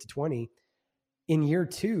properties to get to 20. In year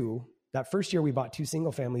 2, that first year we bought 2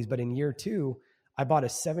 single families, but in year 2, I bought a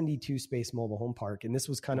 72 space mobile home park. And this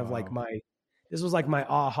was kind of like this was like my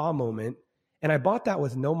aha moment. And I bought that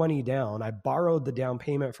with no money down. I borrowed the down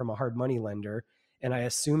payment from a hard money lender and I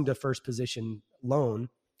assumed a first position loan.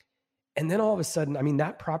 And then all of a sudden, I mean,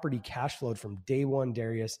 that property cash flowed from day one,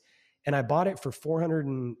 Darius. And I bought it for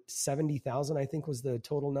 470,000, I think was the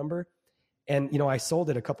total number. And, you know, I sold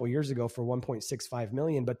it a couple of years ago for 1.65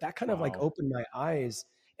 million, but that kind of like opened my eyes,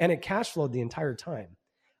 and it cash flowed the entire time.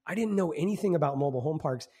 I didn't know anything about mobile home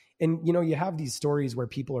parks. And, you know, you have these stories where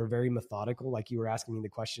people are very methodical. Like you were asking me the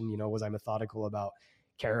question, you know, was I methodical about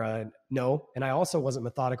Kara? No. And I also wasn't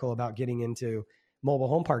methodical about getting into mobile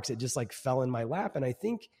home parks. It just like fell in my lap. And I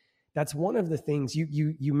think that's one of the things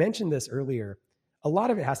you mentioned this earlier. A lot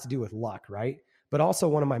of it has to do with luck, right? But also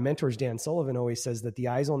one of my mentors, Dan Sullivan, always says that the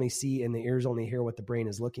eyes only see and the ears only hear what the brain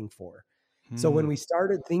is looking for. So when we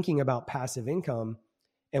started thinking about passive income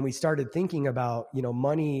and we started thinking about, you know,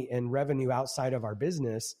 money and revenue outside of our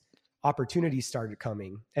business, opportunities started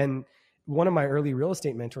coming. And one of my early real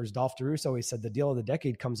estate mentors, Dolph DeRusso, always said the deal of the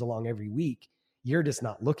decade comes along every week. You're just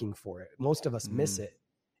not looking for it. Most of us miss it.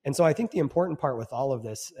 And so I think the important part with all of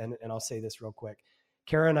this, and I'll say this real quick,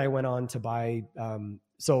 Kara and I went on to buy,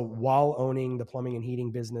 so while owning the plumbing and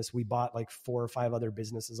heating business, we bought like 4 or 5 other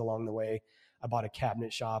businesses along the way. I bought a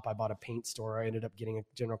cabinet shop. I bought a paint store. I ended up getting a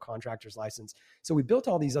general contractor's license. So we built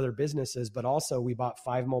all these other businesses, but also we bought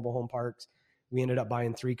 5 mobile home parks. We ended up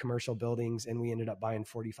buying 3 commercial buildings, and we ended up buying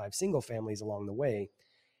 45 single families along the way.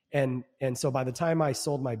 And so by the time I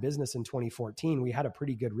sold my business in 2014, we had a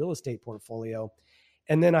pretty good real estate portfolio.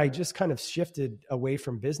 And then I just kind of shifted away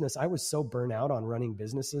from business. I was so burnt out on running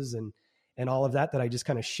businesses and all of that I just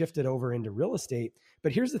kind of shifted over into real estate.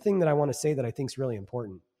 But here's the thing that I want to say that I think is really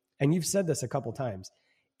important. And you've said this a couple of times.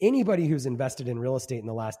 Anybody who's invested in real estate in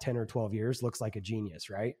the last 10 or 12 years looks like a genius,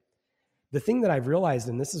 right? The thing that I've realized,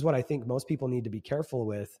 and this is what I think most people need to be careful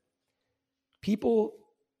with, people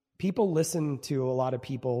listen to a lot of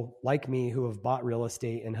people like me who have bought real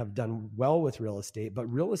estate and have done well with real estate,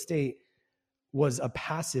 but real estate was a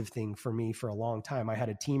passive thing for me for a long time. I had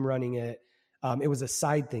a team running it. It was a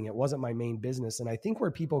side thing. It wasn't my main business. And I think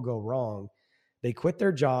where people go wrong, they quit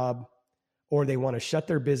their job or they want to shut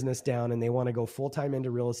their business down and they want to go full-time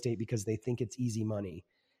into real estate because they think it's easy money.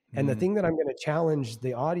 And the thing that I'm going to challenge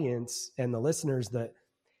the audience and the listeners, that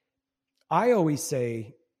I always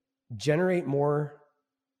say, generate more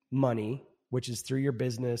money, which is through your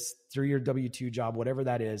business, through your W-2 job, whatever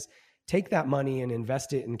that is. Take that money and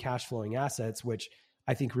invest it in cash flowing assets, which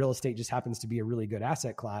I think real estate just happens to be a really good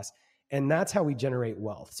asset class. And that's how we generate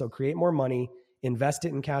wealth. So create more money, invest it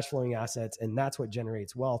in cash flowing assets, and that's what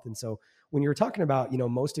generates wealth. And so when you're talking about, you know,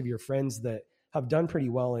 most of your friends that have done pretty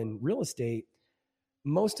well in real estate,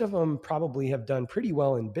 most of them probably have done pretty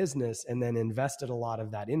well in business and then invested a lot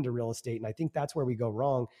of that into real estate. And I think that's where we go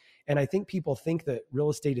wrong. And I think people think that real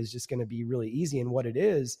estate is just going to be really easy. And what it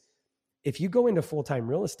is, if you go into full-time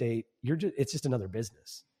real estate, it's just another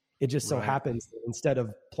business. It just so happens that instead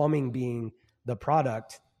of plumbing being the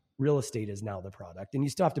product, real estate is now the product. And you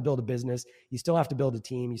still have to build a business. You still have to build a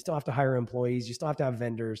team. You still have to hire employees. You still have to have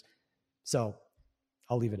vendors. So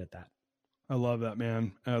I'll leave it at that. I love that,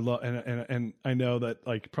 man. I love, and I know that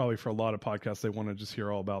like probably for a lot of podcasts, they want to just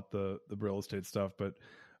hear all about the real estate stuff, but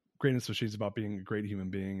Greatness Machine is about being a great human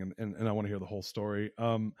being. And I want to hear the whole story.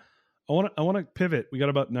 I want to pivot. We got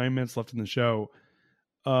about 9 minutes left in the show.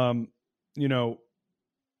 You know,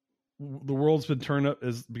 the world's been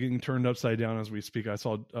being turned upside down as we speak. I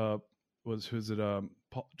saw, Paul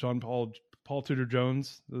Tudor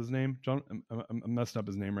Jones is his name. John, I'm messing up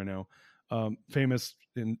his name right now. Famous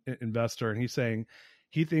investor. And he's saying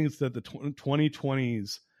he thinks that the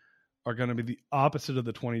 2020s are going to be the opposite of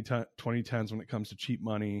the 2010s when it comes to cheap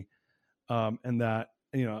money. And that,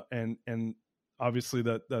 you know, and obviously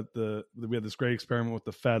that we had this great experiment with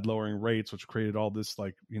the Fed lowering rates, which created all this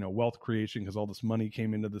like, you know, wealth creation because all this money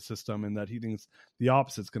came into the system, and that he thinks the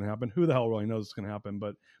opposite is going to happen. Who the hell really knows what's going to happen?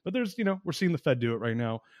 But there's, you know, we're seeing the Fed do it right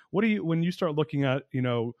now. When you start looking at, you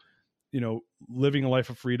know, living a life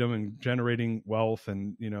of freedom and generating wealth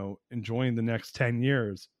and, you know, enjoying the next 10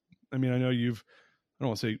 years. I mean, I know I don't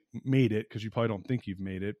want to say made it, because you probably don't think you've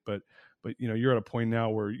made it, but you know, you're at a point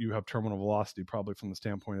now where you have terminal velocity, probably from the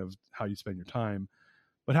standpoint of how you spend your time.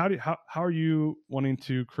 But how are you wanting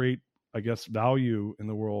to create, I guess, value in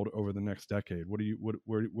the world over the next decade? Where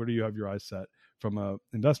do you have your eyes set from a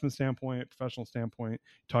investment standpoint, professional standpoint?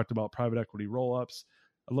 You talked about private equity roll-ups.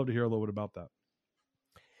 I'd love to hear a little bit about that.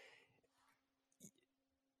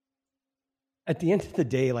 At the end of the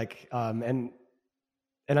day, like, and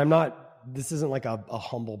I'm not this isn't like a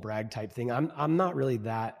humble brag type thing. I'm not really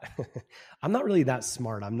that, I'm not really that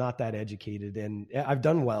smart. I'm not that educated, and I've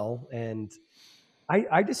done well. And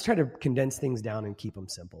I just try to condense things down and keep them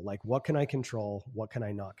simple. Like, what can I control? What can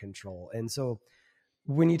I not control? And so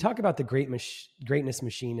when you talk about the greatness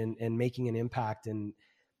machine and making an impact, and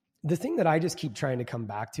the thing that I just keep trying to come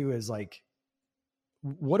back to is like,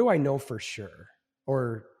 what do I know for sure?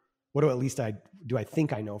 Or what do at least I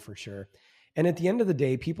think I know for sure? And at the end of the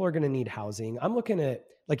day, people are going to need housing. I'm looking at,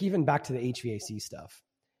 like, even back to the HVAC stuff.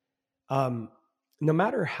 No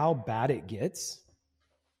matter how bad it gets,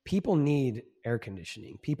 people need air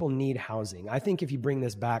conditioning. People need housing. I think if you bring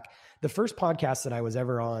this back, the first podcast that I was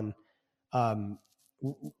ever on,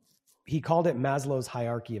 he called it Maslow's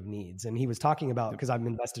hierarchy of needs. And he was talking about, because I'm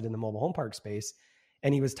invested in the mobile home park space,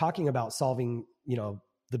 and he was talking about solving,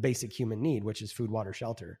 the basic human need, which is food, water,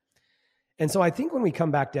 shelter. And so I think when we come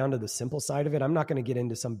back down to the simple side of it, I'm not going to get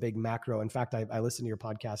into some big macro. In fact, I listened to your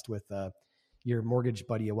podcast with your mortgage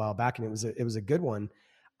buddy a while back, and it was a good one.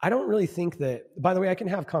 I don't really think that, by the way, I can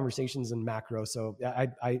have conversations in macro. So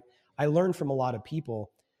I learn from a lot of people,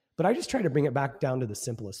 but I just try to bring it back down to the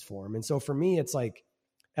simplest form. And so for me, it's like,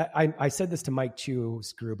 I said this to Mike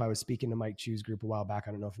Chu's group. I was speaking to Mike Chu's group a while back.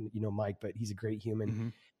 I don't know if you know Mike, but he's a great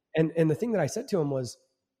human. Mm-hmm. And the thing that I said to him was,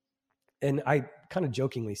 and I kind of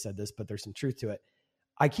jokingly said this, but there's some truth to it.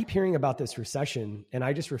 I keep hearing about this recession and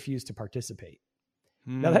I just refuse to participate.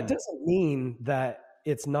 Now that doesn't mean that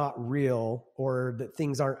it's not real or that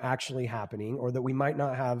things aren't actually happening or that we might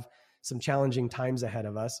not have some challenging times ahead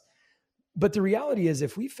of us. But the reality is,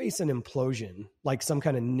 if we face an implosion, like some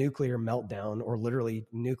kind of nuclear meltdown or literally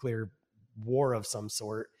nuclear war of some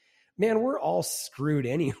sort, man, we're all screwed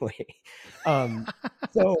anyway.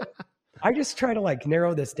 So I just try to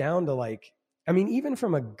narrow this down to even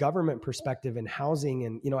from a government perspective and housing.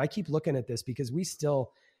 And, I keep looking at this because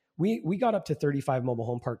we got up to 35 mobile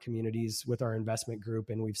home park communities with our investment group,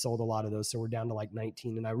 and we've sold a lot of those. So we're down to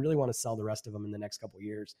 19, and I really want to sell the rest of them in the next couple of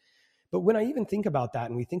years. But when I even think about that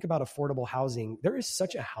and we think about affordable housing, there is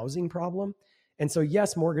such a housing problem. And so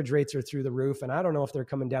yes, mortgage rates are through the roof, and I don't know if they're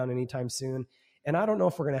coming down anytime soon. And I don't know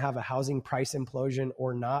if we're going to have a housing price implosion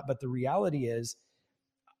or not. But the reality is,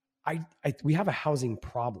 we have a housing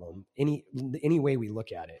problem any way we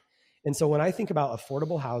look at it. And so when I think about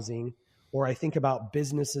affordable housing, or I think about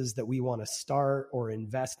businesses that we want to start or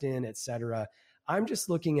invest in, et cetera, I'm just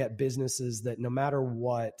looking at businesses that no matter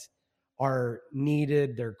what are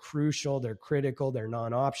needed, they're crucial, they're critical, they're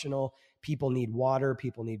non-optional. People need water,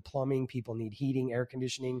 people need plumbing, people need heating, air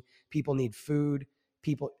conditioning, people need food.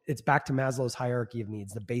 It's back to Maslow's hierarchy of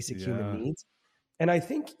needs, the basic human needs. And I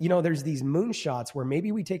think, there's these moonshots where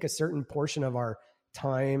maybe we take a certain portion of our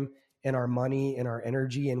time and our money and our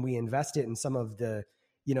energy and we invest it in some of the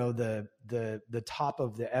top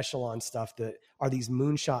of the echelon stuff that are these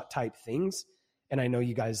moonshot type things. And I know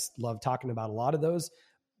you guys love talking about a lot of those.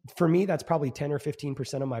 For me, that's probably 10 or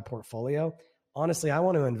 15% of my portfolio. Honestly, I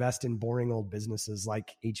want to invest in boring old businesses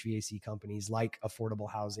like HVAC companies, like affordable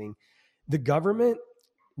housing. The government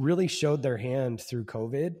really showed their hand through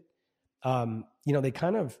COVID.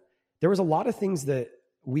 There was a lot of things that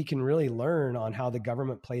we can really learn on how the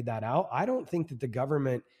government played that out. I don't think that the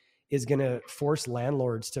government is going to force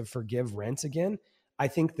landlords to forgive rents again. I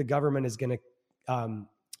think the government is going to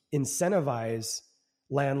incentivize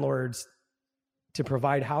landlords to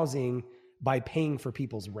provide housing by paying for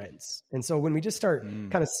people's rents. And so when we just start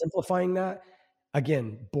kind of simplifying that,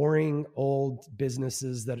 again, boring old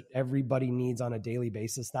businesses that everybody needs on a daily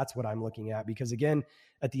basis, that's what I'm looking at. Because again,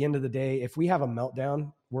 at the end of the day, if we have a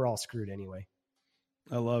meltdown, we're all screwed anyway.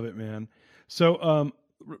 I love it, man. So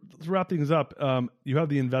to wrap things up, you have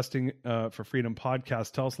the Investing for Freedom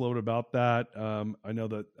podcast. Tell us a little bit about that. I know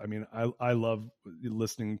that, I love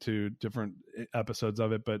listening to different episodes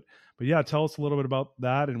of it, but yeah, tell us a little bit about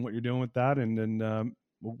that and what you're doing with that. And then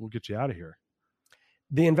we'll get you out of here.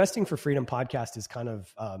 The Investing for Freedom podcast is kind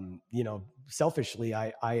of, selfishly,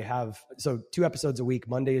 I have 2 episodes a week.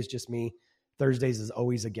 Monday is just me. Thursdays is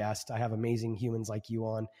always a guest. I have amazing humans like you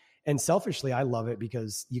on. And selfishly, I love it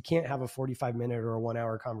because you can't have a 45-minute or a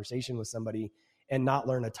 1-hour conversation with somebody and not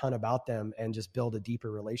learn a ton about them and just build a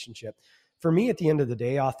deeper relationship. For me, at the end of the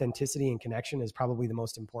day, authenticity and connection is probably the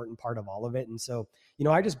most important part of all of it. And so,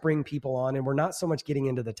 I just bring people on, and we're not so much getting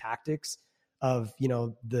into the tactics of,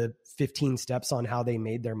 the 15 steps on how they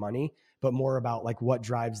made their money, but more about what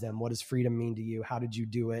drives them. What does freedom mean to you? How did you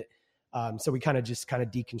do it? So we kind of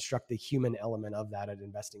deconstruct the human element of that at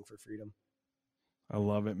Investing for Freedom. I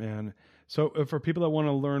love it, man. So for people that want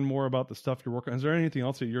to learn more about the stuff you're working on, is there anything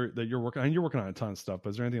else that you're working on? And you're working on a ton of stuff,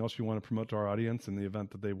 but is there anything else you want to promote to our audience in the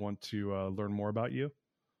event that they want to learn more about you?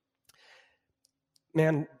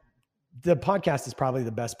 Man, the podcast is probably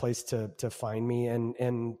the best place to find me.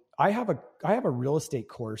 And I have a real estate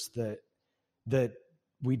course that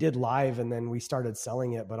we did live and then we started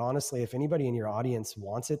selling it. But honestly, if anybody in your audience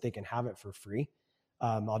wants it, they can have it for free.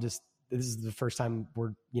 This is the first time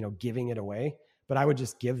we're, giving it away, but I would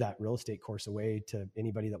just give that real estate course away to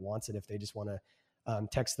anybody that wants it. If they just want to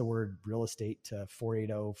text the word real estate to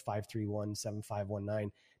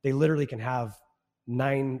 480-531-7519, they literally can have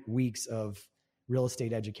 9 weeks of real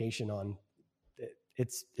estate education on it.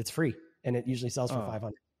 It's free and it usually sells for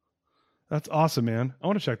 $500. That's awesome, man. I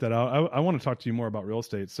want to check that out. I want to talk to you more about real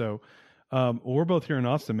estate. So we're both here in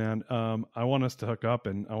Austin, man. I want us to hook up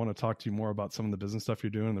and I want to talk to you more about some of the business stuff you're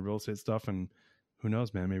doing and the real estate stuff. And who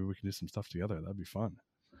knows, man, maybe we can do some stuff together. That'd be fun.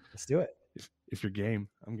 Let's do it. If you're game,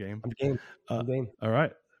 I'm game. I'm game. I'm game. All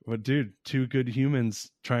right. Well, dude, two good humans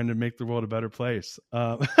trying to make the world a better place.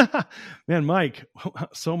 Man, Mike,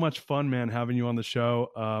 so much fun, man, having you on the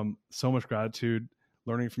show. So much gratitude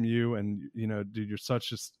learning from you. And, dude, you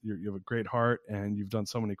have a great heart and you've done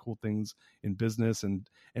so many cool things in business and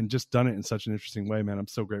just done it in such an interesting way, man. I'm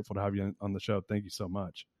so grateful to have you on the show. Thank you so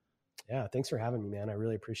much. Yeah. Thanks for having me, man. I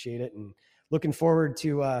really appreciate it. And looking forward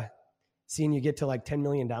to seeing you get to like 10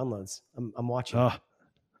 million downloads. I'm watching.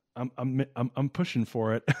 I'm pushing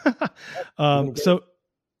for it. So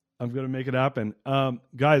I'm going to make it happen.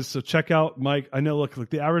 Guys, so check out Mike. I know, look,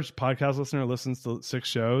 the average podcast listener listens to 6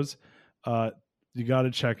 shows. You got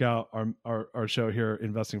to check out our show here,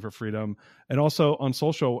 Investing for Freedom. And also on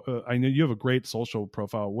social, I know you have a great social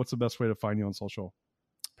profile. What's the best way to find you on social?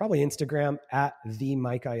 Probably Instagram at the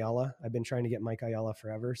Mike Ayala. I've been trying to get Mike Ayala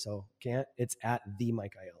forever, so can't. It's at the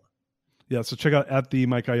Mike Ayala. Yeah, so check out at the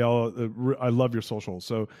Mike Ayala. I love your social.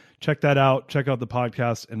 So check that out. Check out the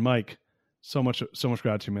podcast. And Mike, so much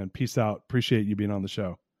gratitude, man. Peace out. Appreciate you being on the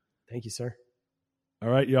show. Thank you, sir. All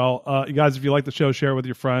right, y'all. You guys, if you like the show, share it with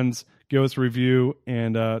your friends. Give us a review.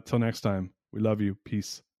 And till next time, we love you.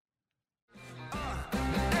 Peace.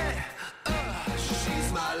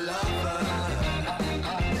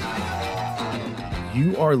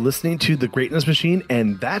 You are listening to The Greatness Machine,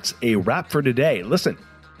 and that's a wrap for today. Listen,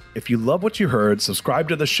 if you love what you heard, subscribe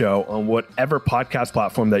to the show on whatever podcast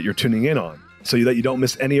platform that you're tuning in on so that you don't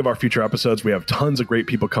miss any of our future episodes. We have tons of great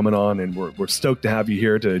people coming on, and we're stoked to have you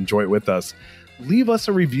here to enjoy it with us. Leave us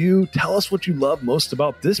a review. Tell us what you love most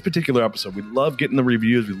about this particular episode. We love getting the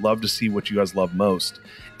reviews. We love to see what you guys love most.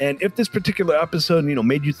 And if this particular episode,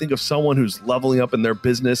 made you think of someone who's leveling up in their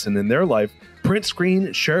business and in their life, print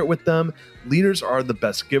screen, share it with them. Leaders are the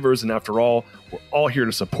best givers. And after all, we're all here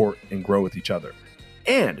to support and grow with each other.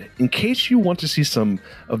 And in case you want to see some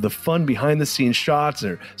of the fun behind the scenes shots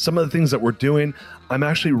or some of the things that we're doing, I'm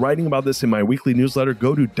actually writing about this in my weekly newsletter.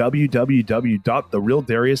 Go to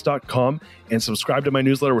www.therealdarius.com and subscribe to my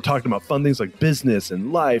newsletter. We're talking about fun things like business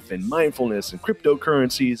and life and mindfulness and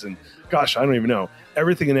cryptocurrencies and gosh, I don't even know,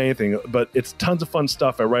 everything and anything, but it's tons of fun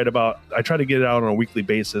stuff I write about. I try to get it out on a weekly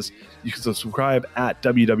basis. You can subscribe at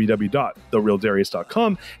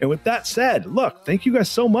www.therealdarius.com. And with that said, look, thank you guys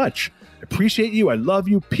so much. I appreciate you. I love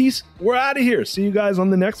you. Peace. We're out of here. See you guys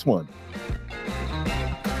on the next one.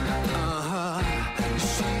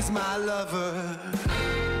 She's my lover.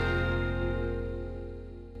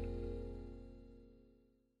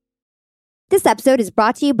 This episode is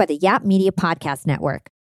brought to you by the Yap Media Podcast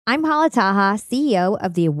Network. I'm Hala Taha, CEO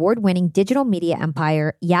of the award-winning digital media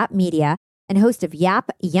empire, Yap Media, and host of Yap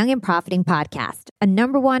Young and Profiting Podcast, a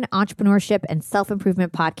 #1 entrepreneurship and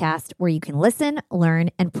self-improvement podcast where you can listen, learn,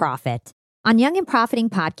 and profit. On Young and Profiting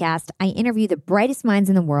Podcast, I interview the brightest minds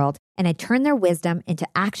in the world, and I turn their wisdom into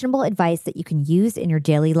actionable advice that you can use in your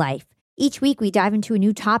daily life. Each week, we dive into a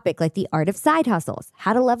new topic like the art of side hustles,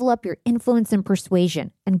 how to level up your influence and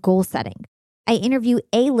persuasion, and goal setting. I interview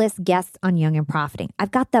A-list guests on Young and Profiting.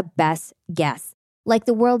 I've got the best guests, like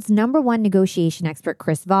the world's #1 negotiation expert,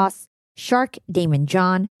 Chris Voss, Shark Damon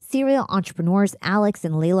John, serial entrepreneurs Alex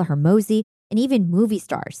and Layla Hermosi, and even movie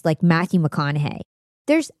stars like Matthew McConaughey.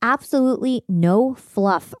 There's absolutely no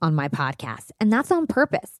fluff on my podcast, and that's on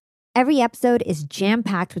purpose. Every episode is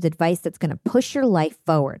jam-packed with advice that's going to push your life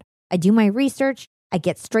forward. I do my research, I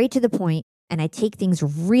get straight to the point, and I take things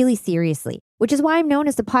really seriously, which is why I'm known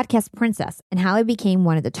as the podcast princess and how I became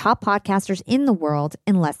one of the top podcasters in the world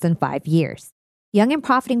in less than 5 years. Young and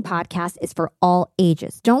Profiting Podcast is for all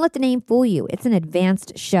ages. Don't let the name fool you. It's an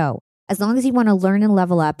advanced show. As long as you want to learn and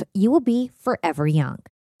level up, you will be forever young.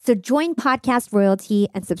 So join Podcast Royalty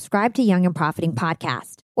and subscribe to Young and Profiting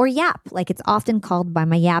Podcast, or YAP, like it's often called by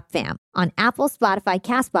my YAP fam, on Apple, Spotify,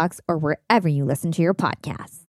 CastBox, or wherever you listen to your podcasts.